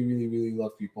 really, really, really, really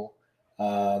love people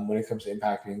when it comes to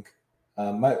impacting.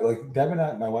 Deb and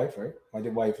I, my wife, right? My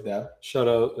wife, Deb. Shout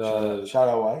out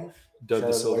wife. Deb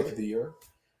the Silva. Wife of the year.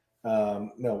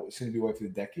 No, soon to be wife of the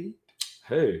decade.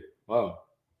 Hey, wow.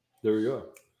 There we go.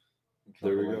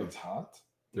 It's hot.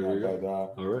 There we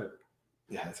go. All right.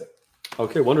 Yeah, that's it.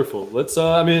 Okay, wonderful. Let's.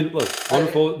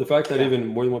 Wonderful. The fact that even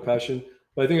more than one passion,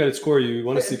 but I think at its core, you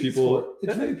want to see people.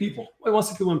 It's many people. I want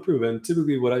to see people improve, and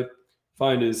typically, what I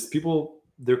find is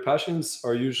their passions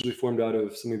are usually formed out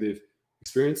of something they've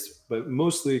experienced, but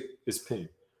mostly is pain.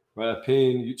 Right?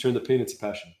 You turn the pain into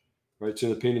passion. Right?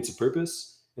 Turn the pain into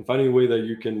purpose, and finding a way that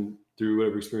you can, through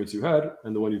whatever experience you had,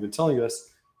 and the one you've been telling us,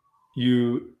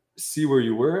 you see where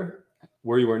you were,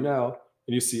 where you are now,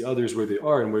 and you see others where they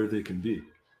are and where they can be.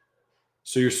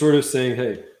 So you're sort of saying,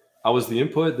 hey, I was the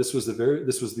input, this was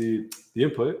the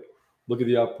input, look at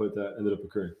the output that ended up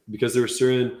occurring. Because there were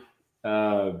certain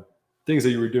things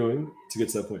that you were doing to get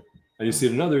to that point. And you see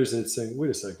it in others and it's saying, wait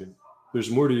a second,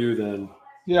 there's more to you than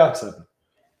what's happening.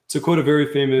 To quote a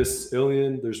very famous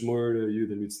alien, there's more to you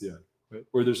than meets the eye. Right?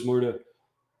 Or there's more to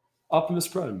Optimus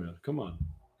Prime, man. Come on.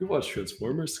 You watch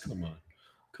Transformers? Come on.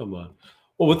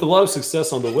 Well, with a lot of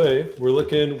success on the way, we're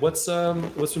looking. What's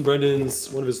been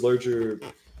Brendan's one of his larger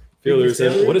failures,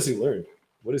 and what has he learned?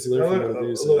 What has he learned from one of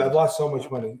these? Look, I've lost so much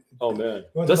money. Oh man,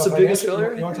 that's the biggest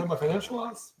failure. You want to talk about financial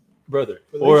loss, brother?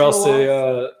 Or I'll say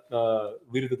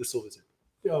leader to the Silva team.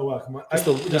 Oh wow, come on! I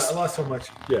lost so much.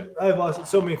 Yeah, I've lost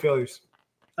so many failures.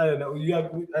 I don't know. You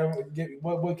have. I don't get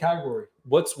what category.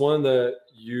 What's one that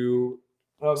you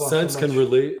sense can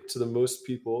relate to the most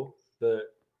people that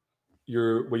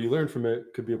what you learned from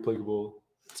it could be applicable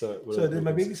to So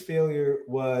my biggest failure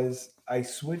was I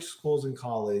switched schools in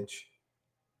college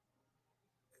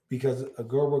because a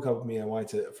girl broke up with me. I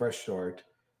wanted a fresh start.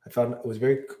 I found it was a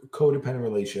very codependent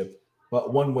relationship,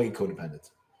 but one-way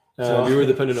codependent. So you were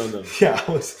dependent on them. Yeah,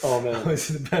 I was. Oh man. I was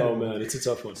dependent. Oh man, it's a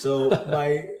tough one. So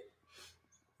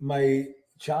my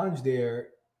challenge there,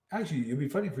 actually, it'd be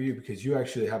funny for you because you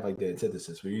actually have like the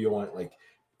antithesis where you don't want like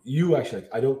you actually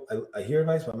like I hear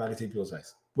advice, but I'm not gonna take people's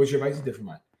advice. Which your advice is different from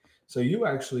mine. So you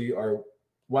actually are.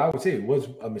 Well, I would say it was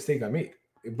a mistake I made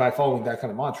by following that kind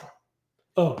of mantra.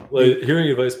 Oh, like hearing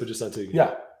advice but just not taking it.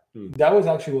 Yeah, that was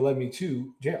actually what led me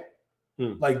to jail.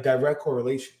 Like direct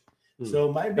correlation.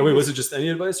 So my wait, was it just any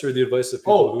advice or the advice of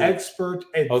people? Expert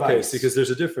advice. Okay, see, because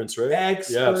there's a difference, right?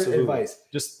 Expert advice.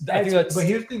 I think that's. But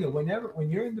here's the thing: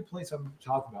 when you're in the place I'm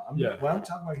talking about, what I'm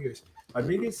talking about here is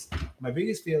my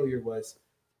biggest failure was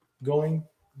going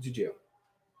to jail.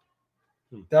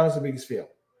 That was the biggest fail,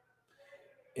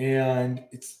 and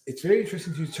it's very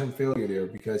interesting to use the term failure there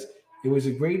because it was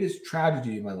the greatest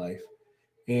tragedy in my life,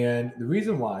 and the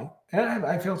reason why. And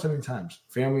I failed so many times.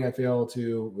 Family, I failed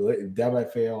to. Debt, I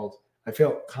failed. I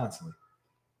failed constantly.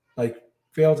 Like,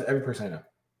 failed to every person I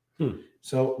know.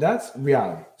 So that's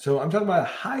reality. So I'm talking about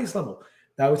the highest level.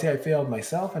 That I would say I failed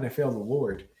myself and I failed the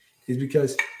Lord is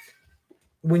because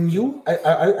when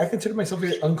I consider myself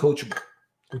very uncoachable.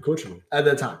 Uncoachable? At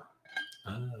that time.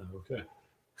 Ah, okay.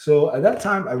 So at that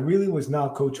time, I really was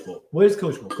not coachable. What is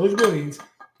coachable? Coachable means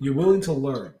you're willing to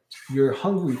learn. You're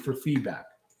hungry for feedback.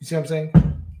 You see what I'm saying?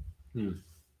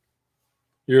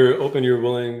 You're open, you're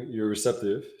willing, you're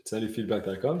receptive to any feedback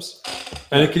that comes.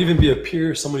 And it could even be a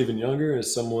peer, someone even younger,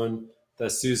 as someone that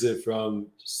sees it from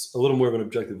a little more of an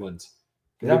objective lens.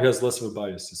 Maybe has less of a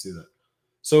bias to see that.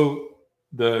 So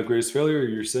the greatest failure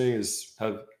you're saying is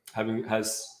have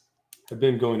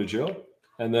been going to jail.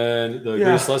 And then the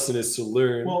greatest lesson is to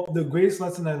learn. Well, the greatest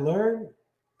lesson I learned,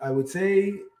 I would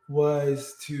say,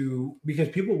 was because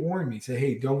people warned me, say,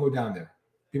 hey, don't go down there.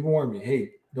 People warned me,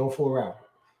 hey, don't fool around.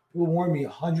 People warned me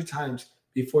 100 times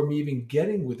before me even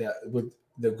getting with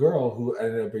the girl who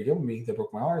ended up breaking up with me, that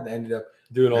broke my heart, that ended up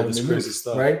doing all this crazy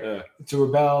stuff, right? Yeah. To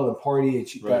rebel and party, and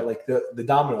she got like the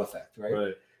domino effect,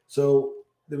 right? So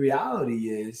the reality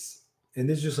is, and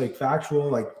this is just like factual,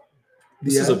 like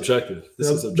this is objective. This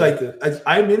is objective. Like,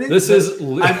 I'm in it.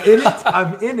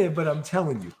 I'm in it, but I'm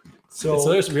telling you. So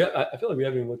I feel like we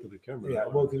haven't even looked at the camera. Yeah,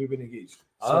 well, because we've been engaged.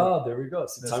 So, there we go.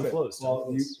 So time flows.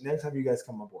 Well, next time you guys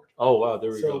come on board. Oh wow,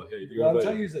 there we go. Hey, what I'm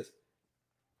telling you is this: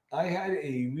 I had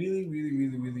a really, really,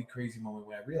 really, really crazy moment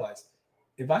when I realized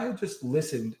if I had just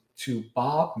listened to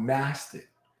Bob Maston,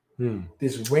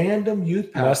 this random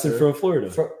youth pastor Maston from Florida,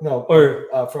 from Word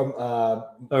of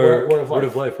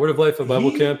Life, a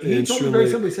Bible camp. He told me very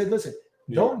simply. He said, "Listen,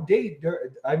 don't date."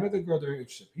 I met the girl during an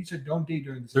internship. He said, "Don't date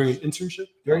during an internship."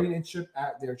 During an internship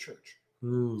at their church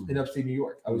in upstate New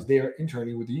York. I was there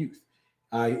interning with the youth.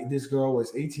 This girl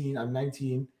was 18. I'm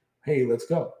 19. Hey, let's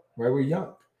go. Right, we're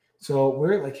young, so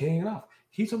we're like hanging off.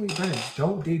 He told me, "Brennan,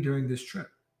 don't date during this trip.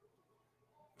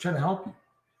 I'm trying to help you."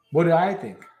 What did I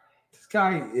think? This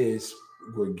guy is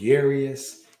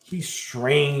gregarious. He's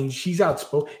strange. He's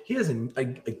outspoken. He doesn't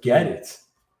get it.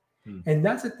 And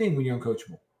that's the thing when you're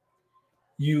uncoachable.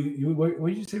 What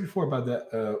did you say before about that?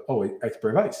 Expert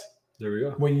advice. There we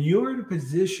go. When you're in a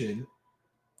position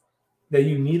that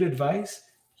you need advice,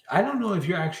 I don't know if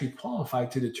you're actually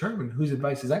qualified to determine whose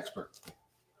advice is expert.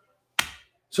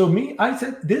 So I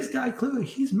said, this guy clearly,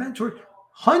 he's mentored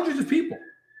hundreds of people.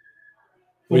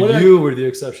 But you were the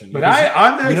exception. But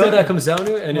I'm the exception. You know what that comes down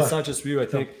to? And it's not just you. I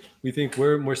think we think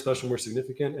we're more special, more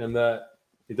significant, and that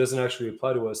it doesn't actually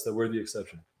apply to us, that we're the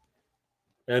exception.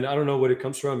 And I don't know what it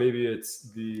comes from. Maybe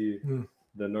it's the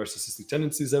narcissistic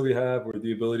tendencies that we have, or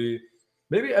the ability.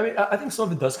 Maybe, I think some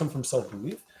of it does come from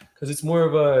self-belief, because it's more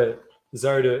of a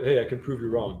desire to, hey, I can prove you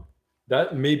wrong.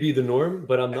 That may be the norm,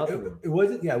 but I'm not the norm. It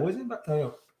wasn't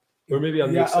about, or maybe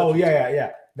I'm the exception. Oh,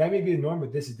 yeah. That may be the norm,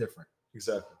 but this is different.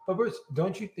 Exactly. But Bruce,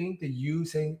 don't you think that you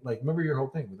saying, like, remember your whole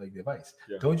thing with like the advice?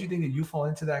 Yeah. Don't you think that you fall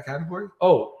into that category?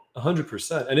 Oh,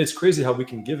 100%. And it's crazy how we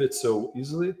can give it so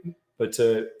easily, but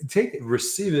to take it,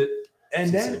 receive it, and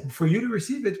then insane. For you to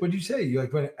receive it, what do you say? You're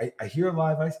like, when I hear a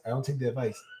lot of advice, I don't take the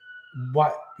advice.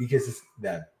 Why? Because it's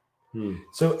them.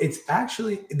 So it's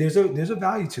actually there's a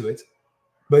value to it,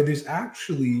 but there's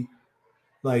actually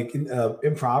like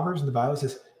in Proverbs in the Bible, it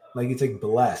says like it's like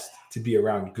blessed to be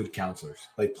around good counselors,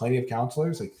 like plenty of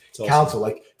counselors, like It's counsel,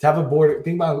 like to have a board.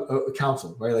 Think about a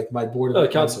council, right? Like my board of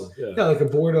council. Yeah. like a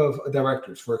board of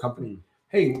directors for a company.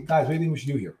 Hey guys, what do you think we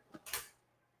should do here?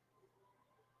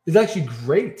 It's actually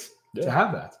great to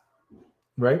have that,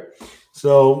 right?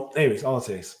 So, anyways, all I'll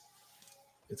say is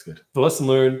it's good. The lesson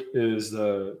learned is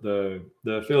the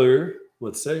failure.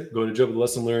 Let's say going to jail. But the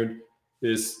lesson learned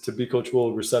is to be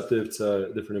coachable, receptive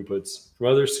to different inputs from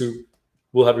others who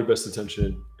will have your best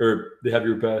attention or they have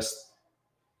your best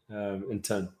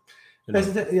intent.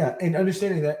 Yeah, and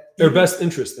understanding that their best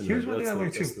interest in here's one thing I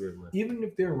learned too. Even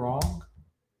if they're wrong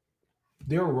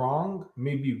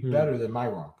may be better than my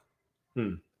wrong.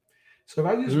 So if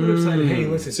I just would have said, hey,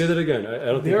 listen. Say that again. I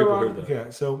don't think people heard that. Yeah,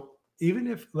 so even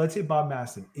if, let's say Bob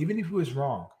Maston, even if he was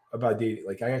wrong about dating,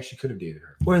 like I actually could have dated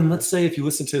her. Or and let's say if you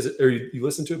listen to it, or you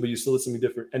listen to it, but you still listen to me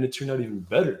different, and it turned out even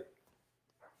better.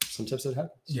 Sometimes that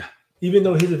happens. Yeah. Even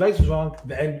though his advice was wrong,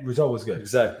 the end result was good.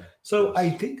 Exactly. So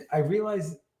I think I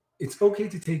realized it's okay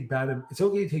to take bad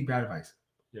advice.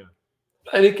 Yeah.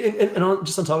 And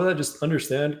just on top of that, just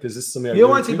understand, because this is something you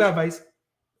don't want to take bad advice,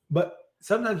 but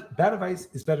sometimes bad advice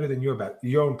is better than your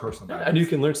own personal bad advice. And you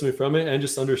can learn something from it, and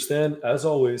just understand, as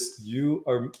always, you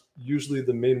are usually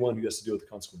the main one who has to deal with the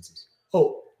consequences.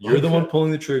 Oh, you're the one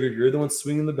pulling the trigger. You're the one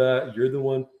swinging the bat. You're the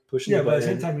one pushing. Yeah, but at the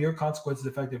same time, your consequences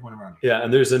affect everyone around you. Yeah,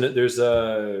 and there's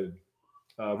a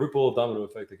ripple domino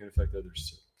effect that can affect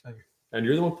others too. And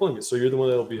you're the one pulling it, so you're the one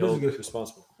that'll be held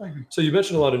responsible. I agree. So you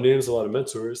mentioned a lot of names, a lot of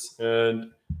mentors,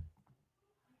 and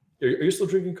are you still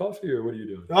drinking coffee, or what are you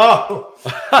doing? Oh,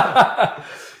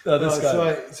 no, this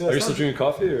guy. So are you still drinking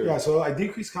coffee? Or? Yeah, so I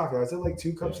decreased coffee. I was at like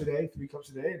 2 cups a day, 3 cups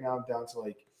a day, and now I'm down to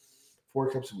like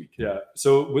 4 cups a week. Yeah.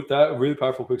 So with that, really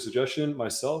powerful, quick suggestion.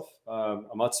 Myself, I'm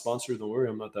not sponsored. Don't worry,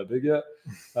 I'm not that big yet.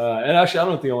 And actually, I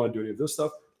don't think I want to do any of this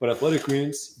stuff. But Athletic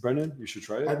Greens, Brendan, you should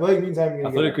try it. Athletic Greens,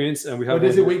 Athletic Greens, and we have. But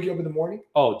does it wake you up in the morning?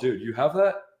 Oh, dude, you have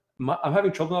that? I'm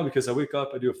having trouble now because I wake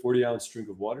up, I do a 40-ounce drink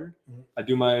of water, I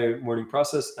do my morning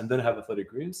process, and then I have Athletic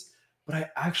Greens. But I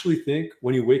actually think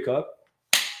when you wake up,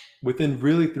 within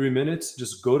really 3 minutes,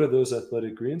 just go to those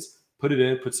Athletic Greens, put it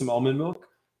in, put some almond milk,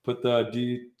 put the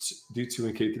D2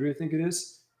 and K3, I think it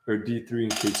is, or D3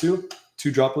 and K2,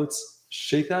 2 droplets,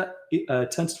 shake that,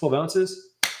 10 to 12 ounces.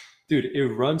 Dude, it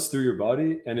runs through your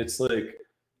body, and it's like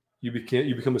you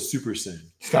become a super saiyan.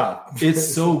 Stop.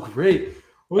 It's so great.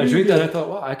 I drink that, and I thought,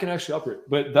 wow, I can actually operate.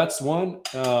 But that's one.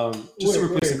 Just to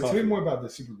replace the coffee. Tell me more about the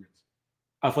Super Greens.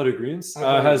 Athletic Greens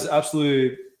has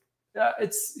absolutely. Yeah,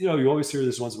 it's you always hear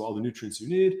this ones about all the nutrients you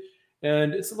need,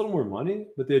 and it's a little more money.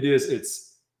 But the idea is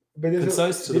it's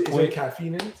concise to the point. Is there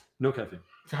caffeine in it? No caffeine.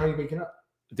 So how are you waking up?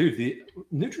 Dude, the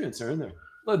nutrients are in there.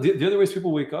 The other ways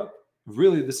people wake up.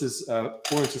 Really, this is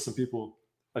foreign to some people.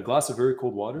 A glass of very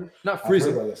cold water, not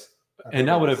freezing. And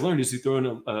now what I've learned is you throw in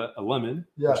a lemon,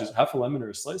 which is half a lemon or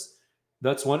a slice.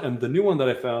 That's one. And the new one that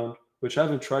I found, which I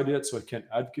haven't tried yet, so I can't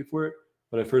advocate for it,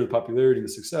 but I've heard the popularity and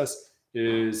the success,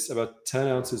 is about 10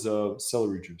 ounces of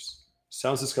celery juice.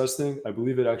 Sounds disgusting. I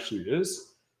believe it actually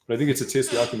is. But I think it's a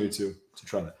taste we acclimate to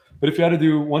try that. But if you had to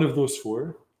do one of those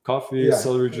 4, coffee,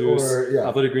 celery juice,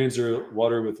 Athletic Greens, or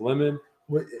water with lemon,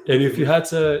 and if you had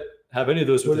to have any of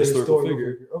those with a historical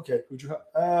figure, okay, who'd you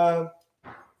have?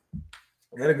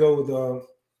 I gotta go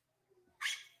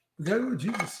with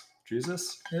Jesus.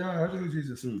 Jesus? Yeah, I have to go with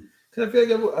Jesus. Because I feel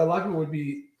like a lot of people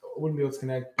wouldn't be able to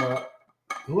connect. But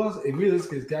who else?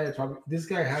 Realistically, this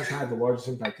guy has had the largest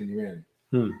impact in humanity.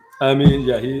 I mean,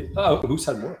 yeah, who's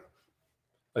had more?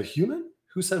 A human?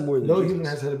 Who's had more than no Jesus? Human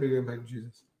has had a bigger impact than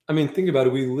Jesus. I mean, think about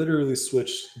it. We literally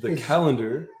switched the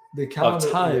calendar of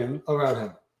time around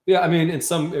him. Yeah, I mean, in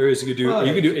some areas you could do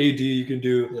AD, you can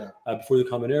do before the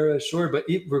Common Era, sure. But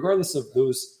regardless of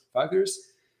those factors,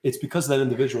 it's because of that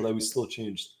individual that we still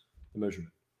changed the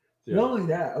measurement. Yeah. Not only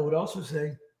that, I would also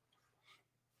say,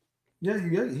 he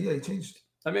changed.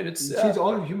 I mean, it's changed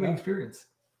all of human experience.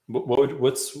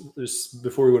 What's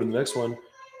before we go to the next one?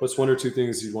 What's 1 or 2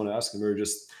 things you'd want to ask him, or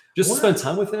just to spend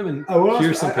time with him and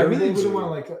hear some? I really wouldn't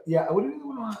want I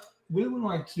wouldn't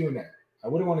want a Q&A. I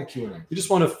wouldn't want a Q&A. You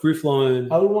just want a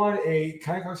free-flowing. I would want a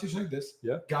kind of conversation like this.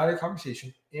 Yeah. Guided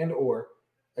conversation or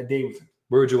a day with him.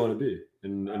 Where would you want to be?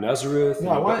 In Nazareth?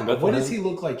 No, what does he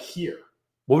look like here?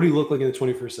 What would he look like in the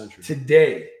 21st century?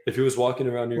 Today. If he was walking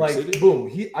around New York City?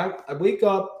 Boom. I wake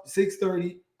up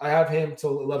 6:30. I have him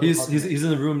till 11. He's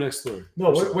in the room next door. No,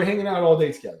 we're hanging out all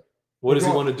day together. What does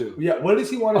he want to do? Yeah, what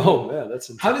does he want to do? Oh, man, that's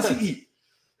intense. How does he eat?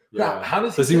 Yeah. How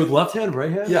does he with left hand,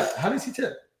 right hand? Yeah. How does he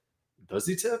tip? Does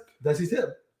he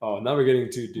tip? Oh, now we're getting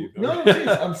too deep. No,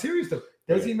 I'm serious though.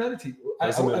 Does he meditate?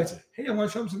 Hey, I want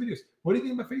to show him some videos. What do you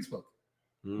think about Facebook?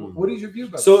 What is your view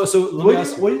about So this? let me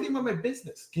ask What do you think about my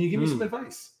business? Can you give me some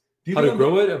advice? Do you how to think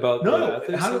grow it about No, the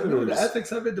ethics how of to it, know or the just-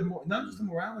 ethics of it, not just the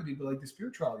morality, but like the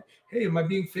spirituality. Hey, am I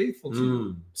being faithful to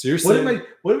you? So you're What saying am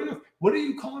I? What are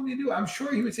you calling me to do? I'm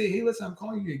sure he would say, "Hey, listen, I'm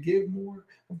calling you to give more.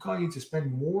 I'm calling you to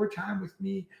spend more time with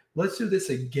me. Let's do this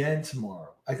again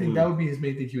tomorrow." I think that would be his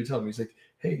main thing. He would tell me, he's like,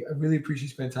 "Hey, I really appreciate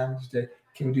you spending time with you today.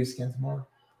 Can we do this again tomorrow?"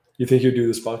 you think you'd do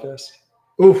this podcast?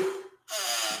 Oof.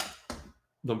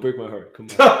 Don't break my heart. Come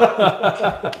on.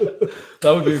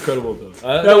 That would be incredible, though.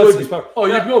 That would be. Oh,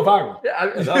 you'd go viral.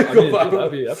 Yeah, You'd that'd go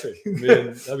viral. be epic. I mean,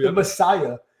 that'd be The epic.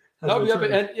 Messiah. That would be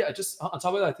epic. And yeah, just on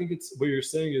top of that, I think it's what you're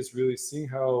saying is really seeing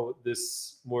how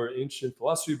this more ancient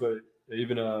philosophy, but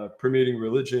even permeating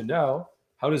religion now,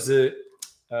 how does it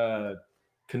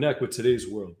connect with today's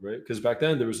world, right? Because back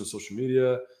then there was no social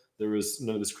media, there was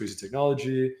none of this crazy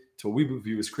technology to what we would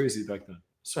view as crazy back then.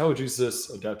 So how would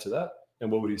Jesus adapt to that?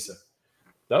 And what would he say?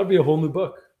 That would be a whole new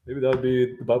book. Maybe that would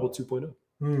be the Bible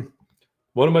 2.0.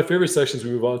 One of my favorite sections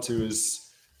we move on to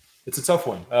is, it's a tough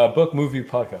one, book, movie,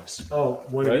 podcast. Oh,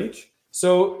 one right? of each?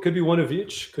 So could be one of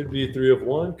each, could be 3 of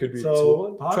one, could be 2 of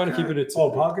one. I'm trying to keep it at 2.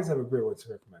 Podcasts have a great one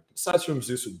to recommend. Aside from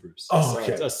Zeus with Bruce. Oh,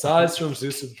 okay. Aside from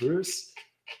Zeus with Bruce,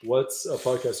 what's a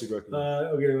podcast you'd recommend?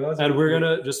 Okay, well, and we're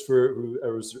gonna, just for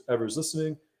whoever's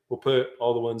listening, we'll put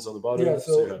all the ones on the bottom. Yeah,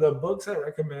 so the books I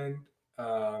recommend,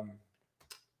 for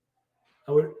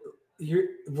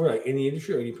like any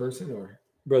industry or any person, or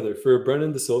brother, for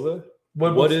Brennan De Silva,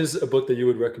 what is a book that you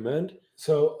would recommend?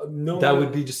 So that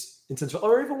would be just intentional,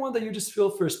 or even one that you just feel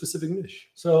for a specific niche.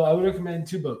 So I would recommend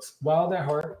 2 books. Wild at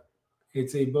Heart.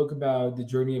 It's a book about the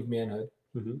journey of manhood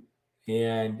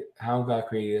and how God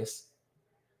created us.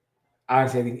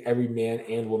 Honestly, I think every man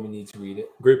and woman needs to read it.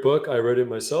 Great book. I read it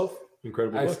myself.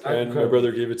 Incredible book. And my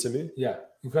brother gave it to me. Yeah,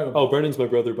 incredible. Oh, Brennan's my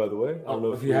brother, by the way. I don't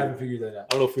know if you haven't figured that out. I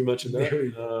don't know if we mentioned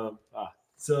that.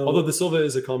 So, although De Silva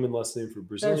is a common last name for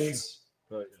Brazilians.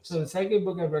 But yes. So the second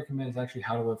book I recommend is actually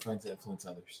How to Win Friends and Influence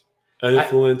Others. And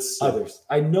influence others.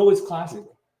 I know it's classic.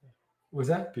 Was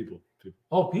that people?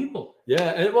 Oh, people.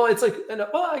 Yeah, and well, it's like,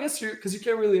 I guess because you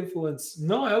can't really influence.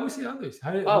 No, I always say others.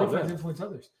 How do friends influence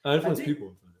others? I influence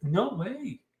people. No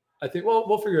way. I think. Well,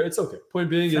 we'll figure it. It's okay. Point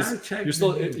being is you're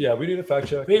still. Yeah, we need a fact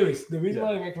check. But anyways, the reason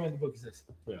why I recommend the book is this.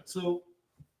 Yeah. So.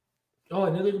 Oh,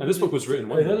 another. And this book was written.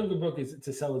 Another good book is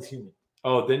To Sell Is Human.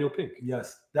 Oh, Daniel Pink.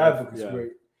 Yes, that book is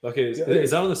great. Okay,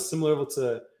 is that on a similar level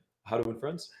to How to Win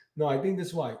Friends? No, I think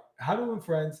that's why How to Win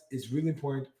Friends is really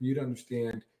important for you to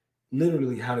understand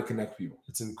literally how to connect people.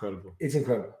 It's incredible. It's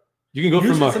incredible. You can go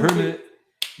from a hermit.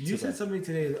 You said something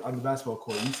today on the basketball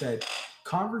court. You said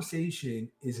conversation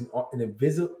is an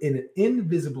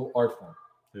invisible art form.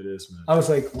 It is, man. I was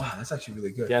like, wow, that's actually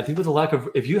really good. Yeah, I think with the lack of,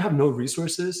 if you have no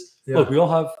resources, look, we all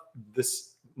have this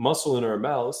muscle in our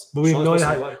mouths, but we have no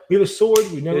idea. We have a sword.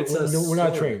 We're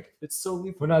not trained. It's so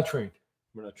lethal. We're not trained.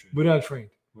 We're not trained. We're not trained.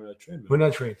 We're not trained. We're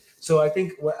not trained. So I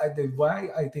think why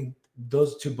I think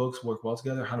those 2 books work well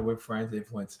together: How to Win Friends and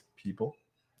Influence People,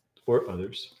 or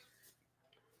others.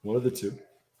 One of the 2.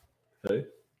 Okay.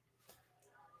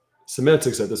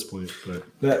 Semantics at this point,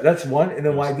 but that's one. And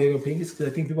then why Daniel Pink is because I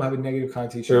think people have a negative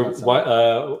connotation. Or why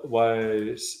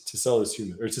To Sell Is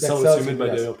Human, or To Sell Is Human by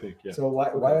Daniel Pink. Yeah. So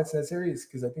why that's necessary is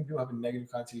because I think people have a negative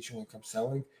connotation when it comes to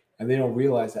selling, and they don't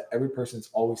realize that every person's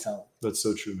always selling. That's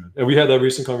so true, man. And we had that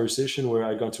recent conversation where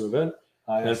I'd gone to an event,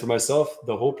 and for myself,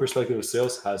 the whole perspective of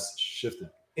sales has shifted.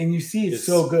 And you see, it's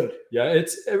so good. Yeah, it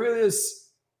really is.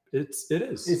 It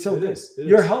is. It's so good.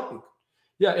 You're helping.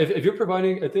 Yeah, if you're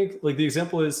providing, I think like the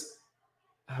example is,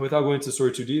 without going to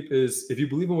story too deep, is if you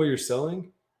believe in what you're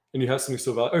selling and you have something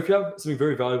so valuable, or if you have something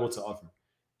very valuable to offer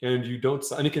and you don't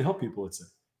sell, and it can help people, let's say,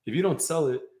 if you don't sell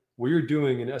it, what you're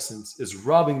doing in essence is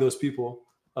robbing those people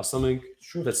of something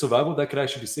that's so valuable that could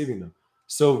actually be saving them.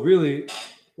 So really,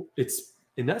 it's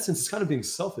in that sense, it's kind of being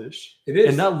selfish. It is.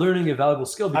 And not learning a valuable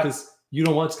skill because you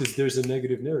don't want to, because there's a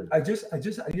negative narrative. I just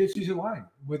used a line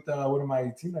with one of my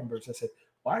team members. I said,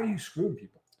 why are you screwing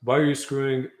people? Why are you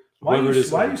screwing Why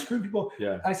are you screwing people?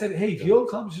 Yeah. I said, hey, if you don't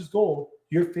accomplish this goal,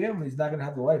 your family is not going to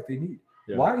have the life they need.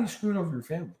 Yeah. Why are you screwing over your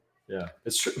family? Yeah,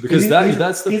 it's true. Because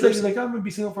that's the he's like, I'm going to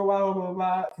be single for a while, blah, blah,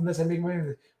 blah, unless I make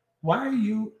money. Why are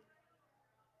you?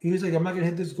 He was like, I'm not going to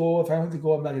hit this goal. If I don't hit the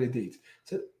goal, I'm not going to date. I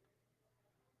said,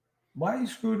 why are you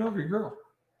screwing over your girl?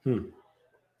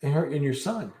 And your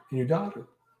son and your daughter?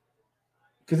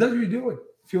 Because that's what you're doing.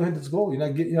 If you don't hit this goal,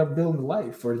 you're not building a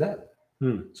life for them.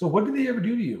 So what did they ever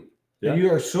do to you? Yeah.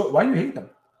 Why do you hate them?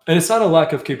 And it's not a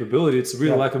lack of capability. It's a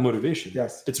real lack of motivation.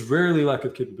 Yes. It's rarely lack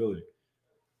of capability.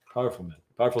 Powerful, man.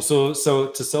 Powerful. So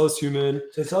to sell is human.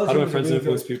 So How to win friends and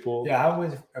influence people. Yeah,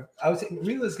 I would say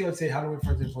realistically, I would say how to win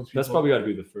friends and influence people. That's probably got to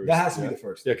be the first. That has to be the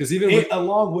first. Yeah, because even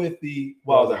along with the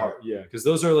Wild at Heart. Yeah, because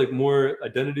those are like more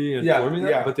identity and forming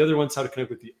that. But the other one's how to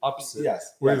connect with the opposite.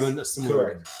 Yes. Or even a similar.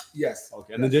 Correct. Yes.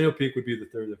 Okay, and then Daniel Peak would be the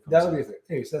third. That would be the third.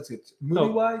 Hey, so that's good.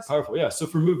 Movie wise. Powerful. Yeah. So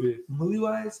for movie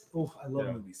wise, I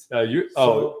love movies.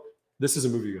 This is a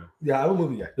movie guy. Yeah, I'm a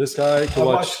movie guy. This guy can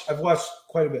watch. I've watched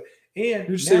quite a bit. And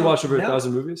you say you watch over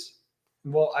 1,000 movies?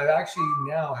 Well, I actually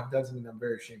now have done something I'm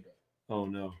very ashamed of. Oh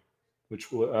no,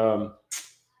 which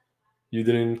you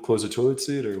didn't close the toilet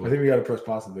seat or what? I think we got to press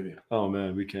pause on the video. Oh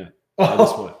man, we can't. At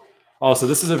this point. Oh, so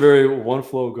this is a very one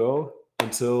flow go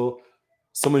until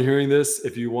someone hearing this.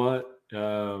 If you want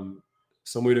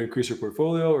some way to increase your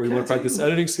portfolio or you want to practice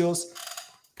editing skills,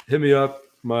 hit me up.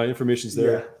 My information's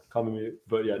there. Yeah. Comment me.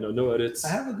 But yeah, no edits. I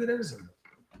have a good editor.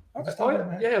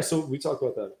 Yeah. So we talk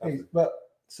about that. Hey, but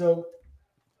so.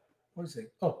 What is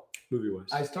it? Oh, movie-wise.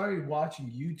 I started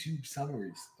watching YouTube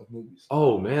summaries of movies.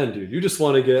 Oh man, dude, you just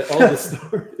want to get all the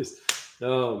stories.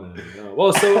 No man, no.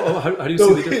 Well, so how do you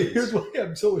see the difference? Here's why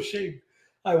I'm so ashamed.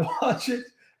 I watch it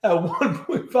at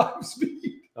 1.5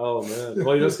 speed. Oh man,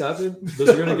 well, you know what's happening? Those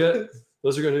are gonna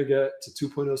get to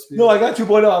 2.0 speed. No, I got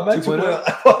 2.0. I'm at 2.0.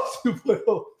 I watched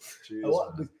 2.0.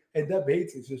 Jeez, and that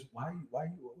baits is just why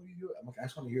what do you do? I'm like, I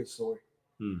just want to hear the story.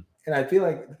 And I feel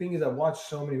like the thing is, I've watched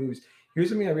so many movies. Here's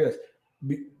something I realized.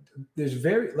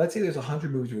 Let's say there's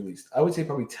 100 movies released. I would say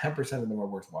probably 10% of them are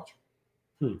worth watching.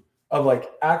 Of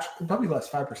like actually probably less,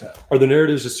 5%. Are the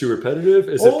narratives just too repetitive?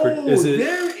 Is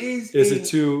it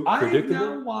too predictable? I have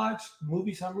now watched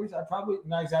movie summaries. I probably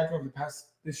not exactly over the past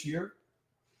this year.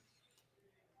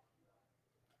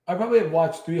 I probably have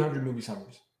watched 300 movie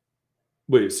summaries.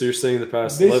 Wait, so you're saying the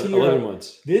past 11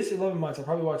 months? This 11 months, I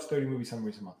probably watched 30 movie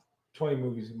summaries a month. 20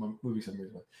 movie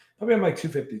summaries a month. Probably I'm like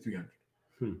 250, 300.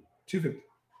 250.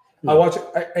 I watch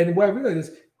it, and what I realized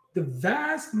is the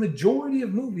vast majority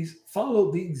of movies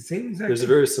follow the same exact. There's a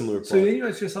very similar plot. So then you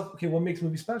ask yourself, okay, what makes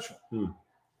movies special?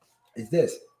 Is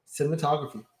this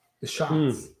cinematography, the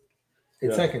shots?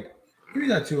 It's second. Maybe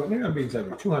not 200. Maybe I'm being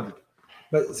 200.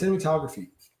 But cinematography,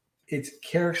 it's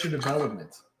character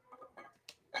development.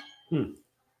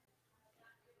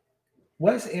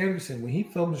 Wes Anderson, when he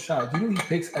films a shot, do you know he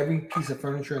picks every piece of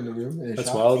furniture in the room?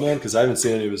 That's wild, man, because I haven't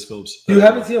seen any of his films. You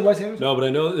haven't seen a Wes Anderson? No, but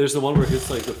I know there's the one where it's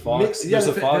like the fox. Yeah,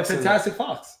 there's a fox. The Fantastic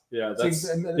Fox. Yeah,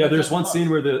 there's one scene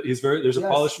where there's a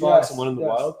polished fox and one in the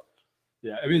wild.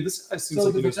 Yeah, I mean, this guy seems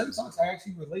like the Fantastic Fox I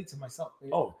actually relate to myself.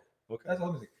 Oh, okay. That's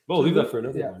one thing. Well, we'll leave that for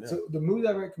another one. Yeah. So the movie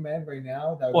that I recommend right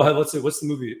now. Let's say, what's the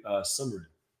movie summary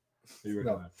that you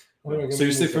recommend? So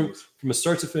you say from a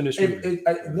start to finish.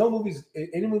 No movies.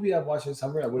 Any movie I've watched in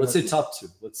summer, let's say top 2.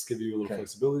 Let's give you a little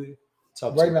flexibility.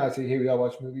 Top right 2. Now, I say, hey, we gotta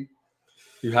watch a movie.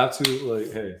 You have to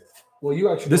hey. Well,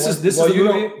 you actually. This is the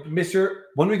movie, Mr.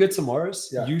 When we get to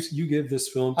Mars, you give this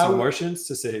film to the Martians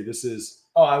to say, hey, this is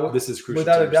crucial.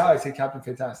 Without a doubt, I say Captain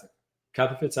Fantastic.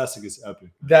 Captain Fantastic is epic.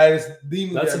 That is the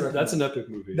movie. That's an epic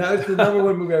movie. That is the number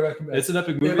one movie I recommend. It's an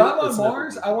epic movie. If I'm on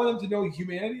Mars, I want them to know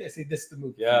humanity. I say this is the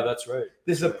movie. Yeah, that's right.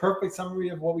 This is a perfect summary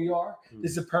of what we are.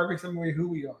 This is a perfect summary of who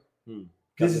we are.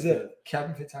 This is it.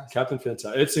 Captain Fantastic. Captain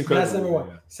Fantastic. It's incredible. That's number one.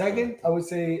 Yeah. Second, I would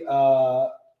say,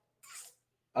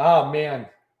 man.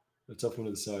 A tough one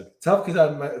to decide. Tough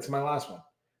because it's my last one.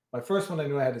 My first one, I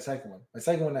knew I had the second one. My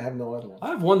second one, I have no other one.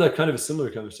 I have one that kind of a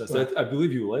similar kind of test. I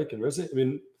believe you like and resonate. I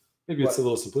mean, maybe it's a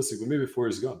little simplistic, but maybe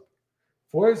Forrest Gump.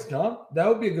 Forrest Gump? That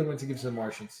would be a good one to give to the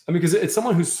Martians. I mean, because it's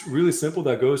someone who's really simple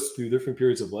that goes through different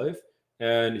periods of life.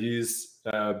 And he's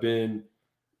for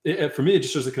me, it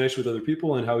just shows a connection with other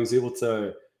people and how he's able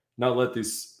to not let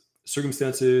these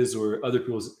circumstances or other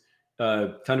people's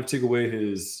kind of take away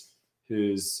his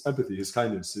empathy, his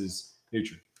kindness, his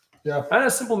nature. Yeah. And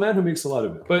a simple man who makes a lot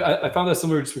of it. But I found that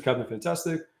similar just for Captain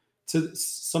Fantastic to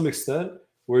some extent,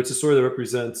 where it's a story that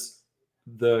represents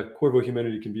the core of what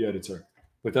humanity can be at its heart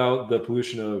without the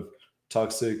pollution of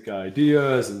toxic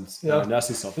ideas and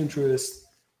nasty self-interest.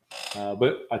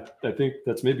 But I think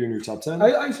that's maybe in your top 10.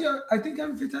 I think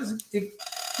Captain Fantastic,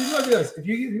 if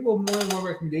you give people more and more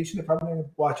recommendation, they're probably going to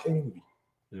watch any movie.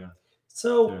 Yeah.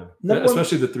 So,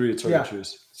 especially the 3, it's hard to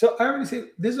choose. So I already say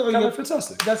this is all you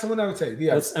Fantastic. That's the one I would say.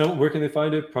 Yeah. And where can they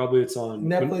find it? Probably it's on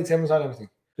Netflix, Amazon, everything.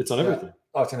 It's on everything.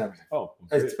 Oh, it's on everything. Oh,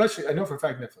 especially I know for a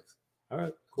fact Netflix. All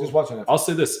right, cool. Just watch it. I'll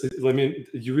say this. I mean,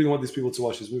 you really want these people to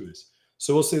watch these movies.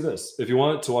 So we'll say this. If you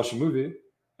want to watch a movie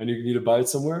and you need to buy it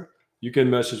somewhere, you can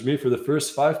message me. For the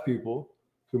first 5 people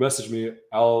who message me,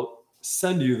 I'll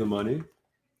send you the money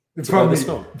to buy this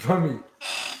film. From me.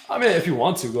 I mean, if you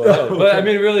want to, go ahead. Okay. But I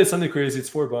mean, really, it's something crazy. It's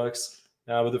 $4.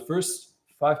 But the first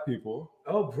 5 people.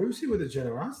 Oh, Brucey with the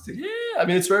generosity. Yeah, I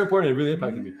mean, it's very important. It really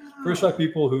impacted me. First 5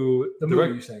 people who The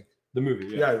movie you're saying. The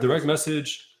movie, Yeah, direct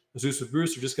message, Zeus with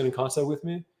Bruce, or just get in contact with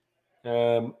me.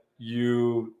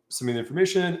 You send me the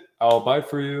information. I'll buy it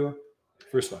for you.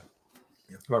 First 5.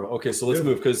 Yeah. Right. Okay, so let's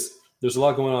move because there's a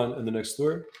lot going on in the next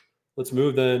store. Let's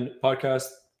move then. Podcast.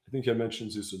 I think you had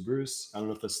mentioned Zeus with Bruce. I don't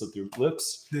know if that slipped your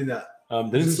lips. Did not.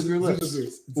 Didn't slip your lips.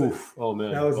 Oof. Oh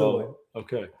man. That was the one.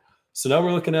 Okay. So now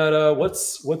we're looking at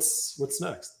what's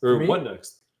next, or what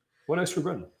next? What next for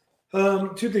Brendan?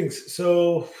 2 things.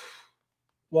 So,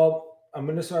 well, I'm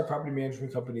going to start a property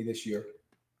management company this year.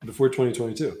 Before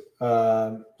 2022.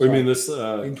 Or you mean this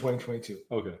in 2022?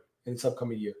 Okay. In this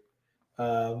upcoming year,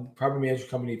 property management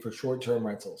company for short-term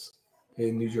rentals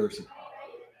in New Jersey.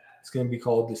 It's going to be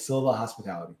called the Silva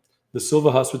Hospitality. The Silva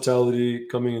Hospitality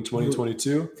coming in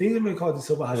 2022. I think I'm going to call it the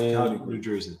Silva Hospitality Group. New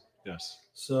Jersey. Yes.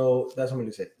 So that's what I'm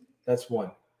going to say. That's 1.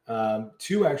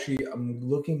 2, actually, I'm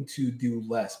looking to do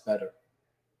less better.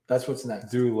 That's what's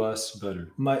next. Do less better.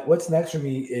 What's next for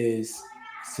me is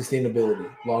sustainability,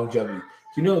 longevity.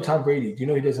 Do you know Tom Brady? Do you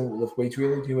know he doesn't lift weights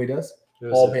really? Do you know what he does?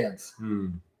 All bands.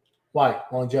 Why?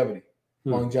 Longevity.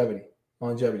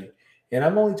 Longevity. And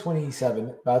I'm only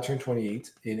 27, about to turn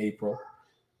 28 in April.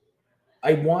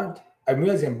 I'm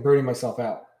realizing I'm burning myself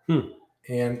out.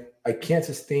 And I can't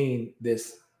sustain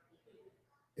this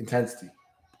intensity.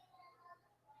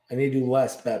 I need to do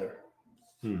less better.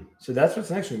 So that's what's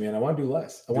next for me, man. I want to do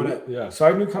less. I want to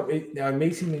start a new company. Now, it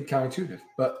may seem counterintuitive,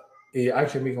 but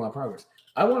actually I'm making a lot of progress.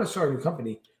 I want to start a new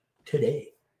company today.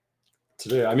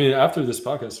 I mean, after this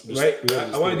podcast. Right?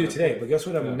 I want to do it today, but guess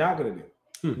what I'm not going to do?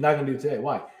 I'm not going to do it today.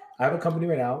 Why? I have a company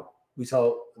right now. We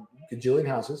sell gajillion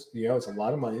houses. It's a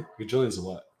lot of money. Gajillion's a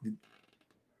lot.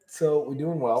 So we're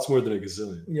doing well. It's more than a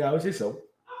gazillion. Yeah, I would say so.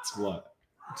 It's a lot.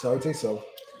 So I would say so.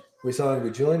 We're selling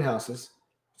gajillion houses.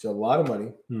 It's a lot of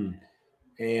money.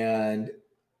 And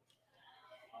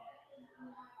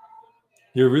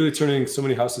you're really turning so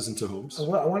many houses into homes. I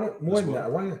want it more than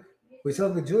that. We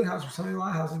sell the gajillion houses. We're selling a lot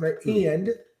of houses, right? And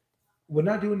we're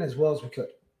not doing as well as we could.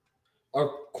 Our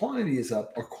quantity is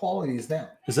up. Our quality is down.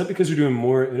 Is that because you're doing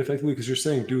more ineffectively? Because you're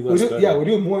saying do less better. Yeah, we're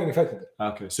doing more ineffectively.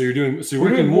 Okay, so you're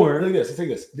working more. Look at this. Take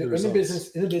this. In the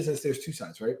business, there's 2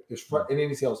 sides, right? There's front in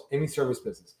any sales, any service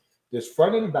business. There's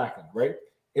front end and back end, right?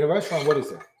 In a restaurant, what is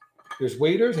there? There's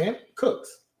waiters and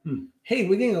cooks. Hey,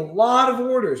 we're getting a lot of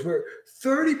orders. Where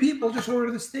 30 people just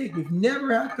ordered the steak. We've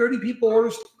never had 30 people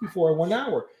order steak before in 1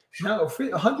 hour. Now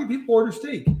 100 people order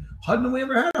steak. Hadn't we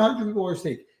ever had 100 people order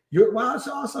steak? Wow, that's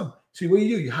awesome. So what do?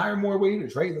 You hire more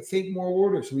waiters, right? Let's take more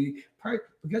orders.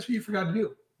 But guess what you forgot to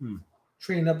do?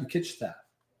 Train up the kitchen staff.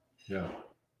 Yeah.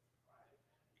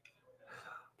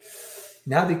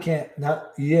 Now they can't.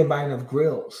 You didn't buy enough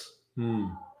grills.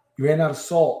 You ran out of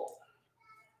salt.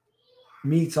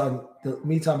 Meats on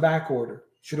back order.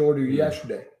 Should order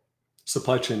yesterday.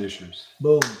 Supply chain issues.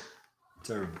 Boom.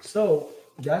 Terrible. So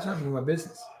that's what happened with my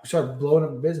business. We started blowing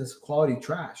up the business. Quality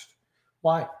trashed.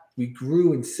 Why? We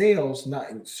grew in sales, not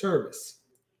in service.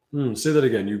 Say that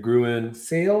again. You grew in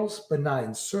sales, but not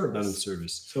in service. Not in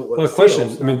service. So, well,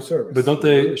 question. Service.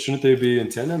 But shouldn't they be in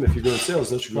tandem? If you grow in sales,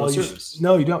 don't you grow in service?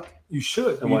 No, you don't. You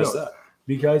should. And why is that?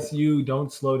 Because you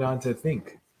don't slow down to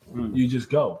think. You just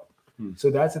go.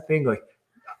 So that's the thing. Like,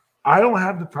 I don't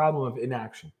have the problem of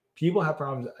inaction. People have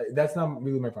problems. That's not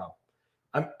really my problem.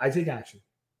 I take action.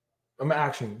 I'm an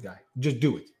action guy. Just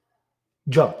do it.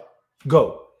 Jump.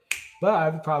 Go. But I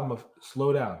have the problem of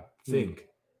slow down. Think.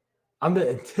 I'm the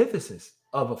antithesis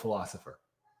of a philosopher.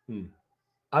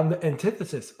 I'm the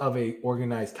antithesis of a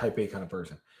organized type A kind of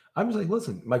person. I'm just like,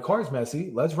 listen, my car is messy.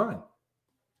 Let's run.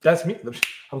 That's me.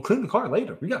 I'll clean the car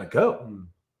later. We got to go.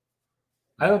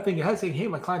 I don't think it has to say, hey,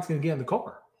 my client's going to get in the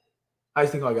car. I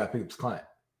just think, I got to pick up this client.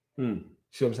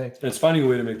 See what I'm saying? And it's finding a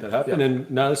way to make that happen. Yeah. And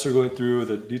now that we're going through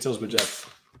the details, but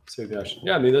Jeff, save the action.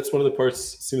 Yeah, I mean, that's one of the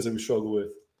parts it seems like we struggle with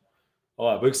a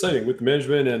lot. But exciting with the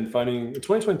management and finding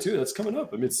 2022, that's coming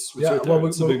up. I mean, it's right there.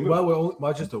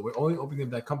 We're only opening up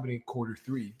that company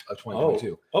Q3 of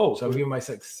 2022. So I'm giving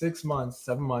myself 6 months,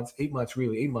 7 months, 8 months,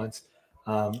 really 8 months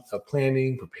of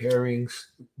planning, preparing,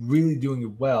 really doing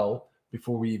it well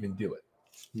before we even do it.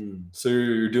 So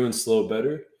you're doing slow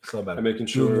better? Slow better. And making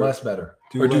sure. Do less better.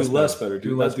 Do less better.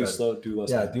 Do less better. Do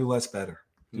less better.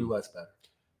 Do less better.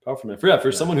 Powerful, man.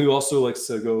 For someone who also likes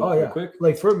to go quick.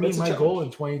 Like for me, my goal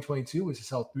in 2022 was to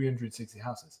sell 360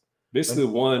 houses. Basically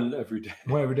one every day.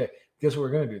 One every day. Guess what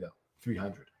we're going to do, though?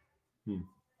 300.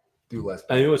 Do less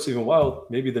better. And you know what's even wild?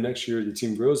 Maybe the next year the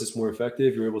team grows. It's more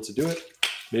effective. You're able to do it.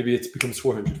 Maybe it becomes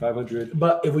 400, 500.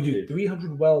 But if we do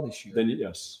 300 well this year. Then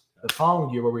yes. The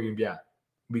following year, where we're going to be at.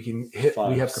 We can hit.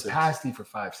 5, we have capacity 6. For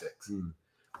 5, 6.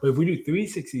 But if we do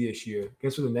 360 this year,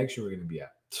 guess what the next year we're going to be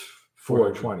at?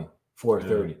 420,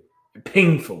 430.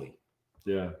 Painfully.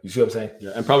 Yeah. You see what I'm saying?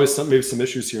 Yeah. And probably maybe some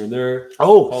issues here and there.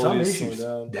 Oh, some Holidays slowing issues.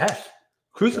 down. Death.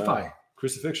 Crucify.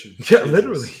 Crucifixion. Yeah,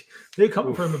 literally. They're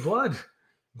coming from the blood.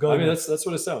 I mean, that's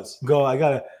what it sounds. Go. I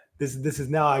gotta. This is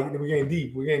now. We're getting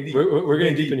deep. We're getting deep. We're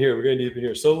getting deep in here. We're getting deep in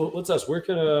here. So let's ask. Where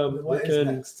can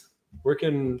next? where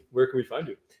can we find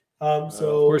you? So of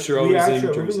course, you're always in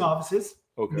New Jersey. Offices,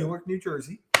 Okay. Newark, New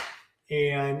Jersey,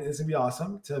 and it's gonna be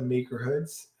awesome to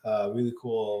Makerhoods. Really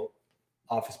cool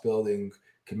office building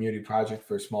community project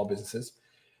for small businesses.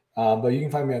 But you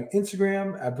can find me on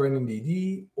Instagram at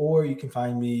BrandonDD, or you can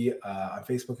find me on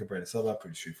Facebook at Brandon Silva.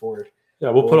 Pretty straightforward. Yeah,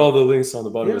 we'll put all the links on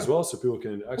the bottom as well, so people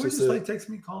can access or just it. text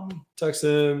me, call me, text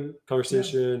him,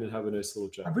 conversation, and have a nice little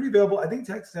chat. I'm pretty available. I think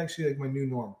text is actually like my new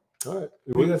norm. All right.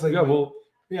 That's like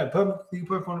you can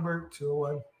put phone number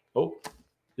 201. Oh,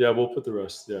 yeah, we'll put the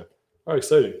rest. Yeah. All right,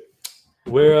 exciting.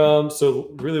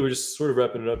 So really, we're just sort of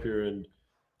wrapping it up here, and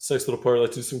this next little part,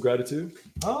 let's do some gratitude.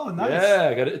 Oh, nice. Yeah,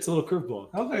 I got it. It's a little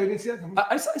curveball. Okay, I didn't see that.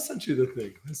 I sent you the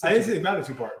thing. I didn't see the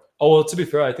gratitude part. Oh, well, to be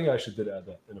fair, I think I actually did add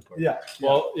that in a part. Yeah.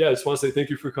 Well, yeah, I just want to say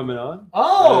thank you for coming on.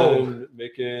 Oh. And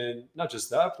making, not just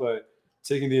that, but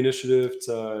taking the initiative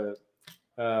to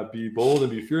be bold and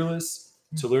be fearless,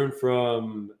 to learn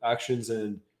from actions.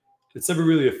 And it's never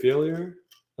really a failure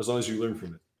as long as you learn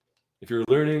from it. If you're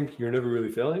learning, you're never really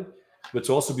failing. But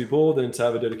to also be bold and to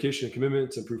have a dedication and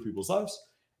commitment to improve people's lives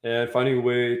and finding a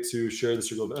way to share the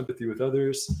circle of empathy with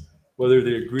others, whether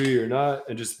they agree or not,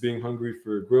 and just being hungry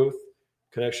for growth,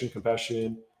 connection,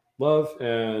 compassion, love,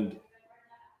 and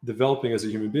developing as a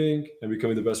human being and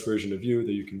becoming the best version of you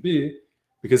that you can be,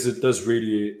 because it does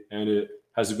radiate and it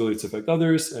has the ability to affect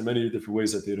others in many different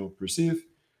ways that they don't perceive.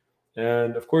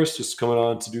 And of course, just coming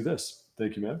on to do this.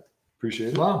 Thank you, man.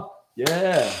 Appreciate it. Wow.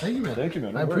 Yeah. Thank you, man. Thank you,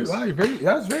 man. Wow,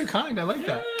 that was very kind. I like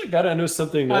that. Gotta know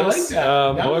something nice. I like that.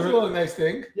 That was however, a little nice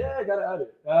thing. Yeah, I gotta add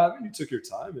it. You took your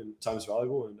time, and time is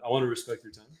valuable, and I want to respect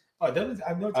your time. Oh, I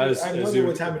have no idea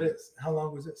what time it is. How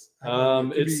long was this?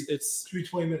 It could be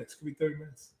 20 minutes. Could be 30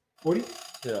 minutes. 40?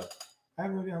 Yeah. I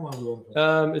have no idea how long we're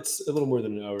going for. It's a little more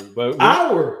than an hour, but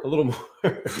a little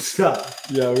more. Stop.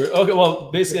 Yeah. Okay.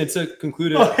 Well, basically, to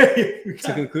conclude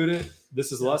it,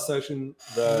 this is the last section.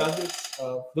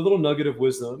 The little nugget of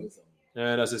wisdom.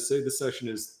 And as I say, this section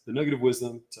is the nugget of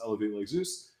wisdom to elevate like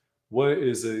Zeus. What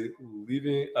is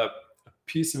leaving a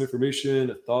piece of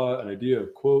information, a thought, an idea, a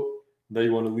quote that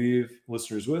you want to leave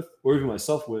listeners with, or even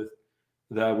myself with,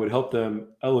 that would help them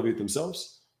elevate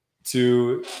themselves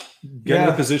to get in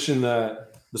a position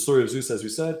that the story of Zeus, as we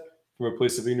said, from a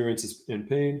place of ignorance and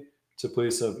pain to a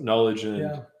place of knowledge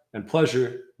and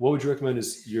pleasure. What would you recommend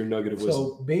is your nugget of wisdom?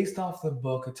 So based off the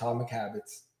book Atomic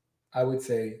Habits, I would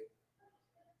say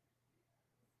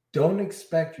don't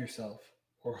expect yourself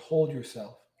or hold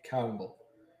yourself accountable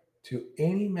to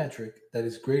any metric that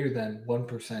is greater than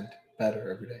 1%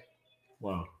 better every day.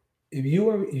 Wow. If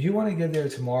you want to get there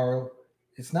tomorrow,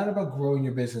 it's not about growing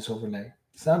your business overnight.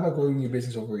 It's not about growing your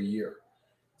business over a year.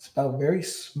 It's about very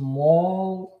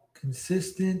small,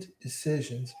 consistent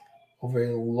decisions over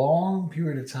a long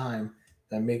period of time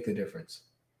that make the difference.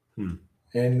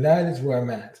 And that is where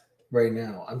I'm at right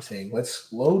now. I'm saying, let's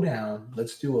slow down.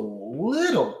 Let's do a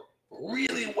little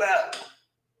really well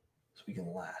so we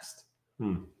can last.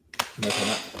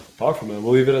 Powerful, man.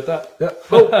 We'll leave it at that. Yeah.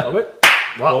 Oh, wait.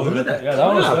 Wow, look at that. Yeah,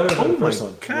 that was better than the first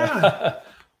one. God.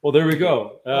 Well, there we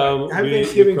go.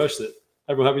 We crushed it.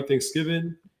 Everyone, happy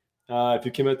Thanksgiving. If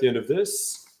you came at the end of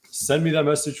this, send me that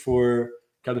message for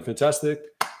Captain Fantastic.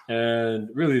 And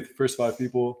really, the first 5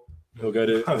 people, he'll get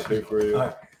it. I'll pay for you.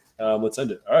 Let's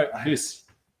end it. All right. Peace.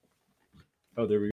 Oh, there we go.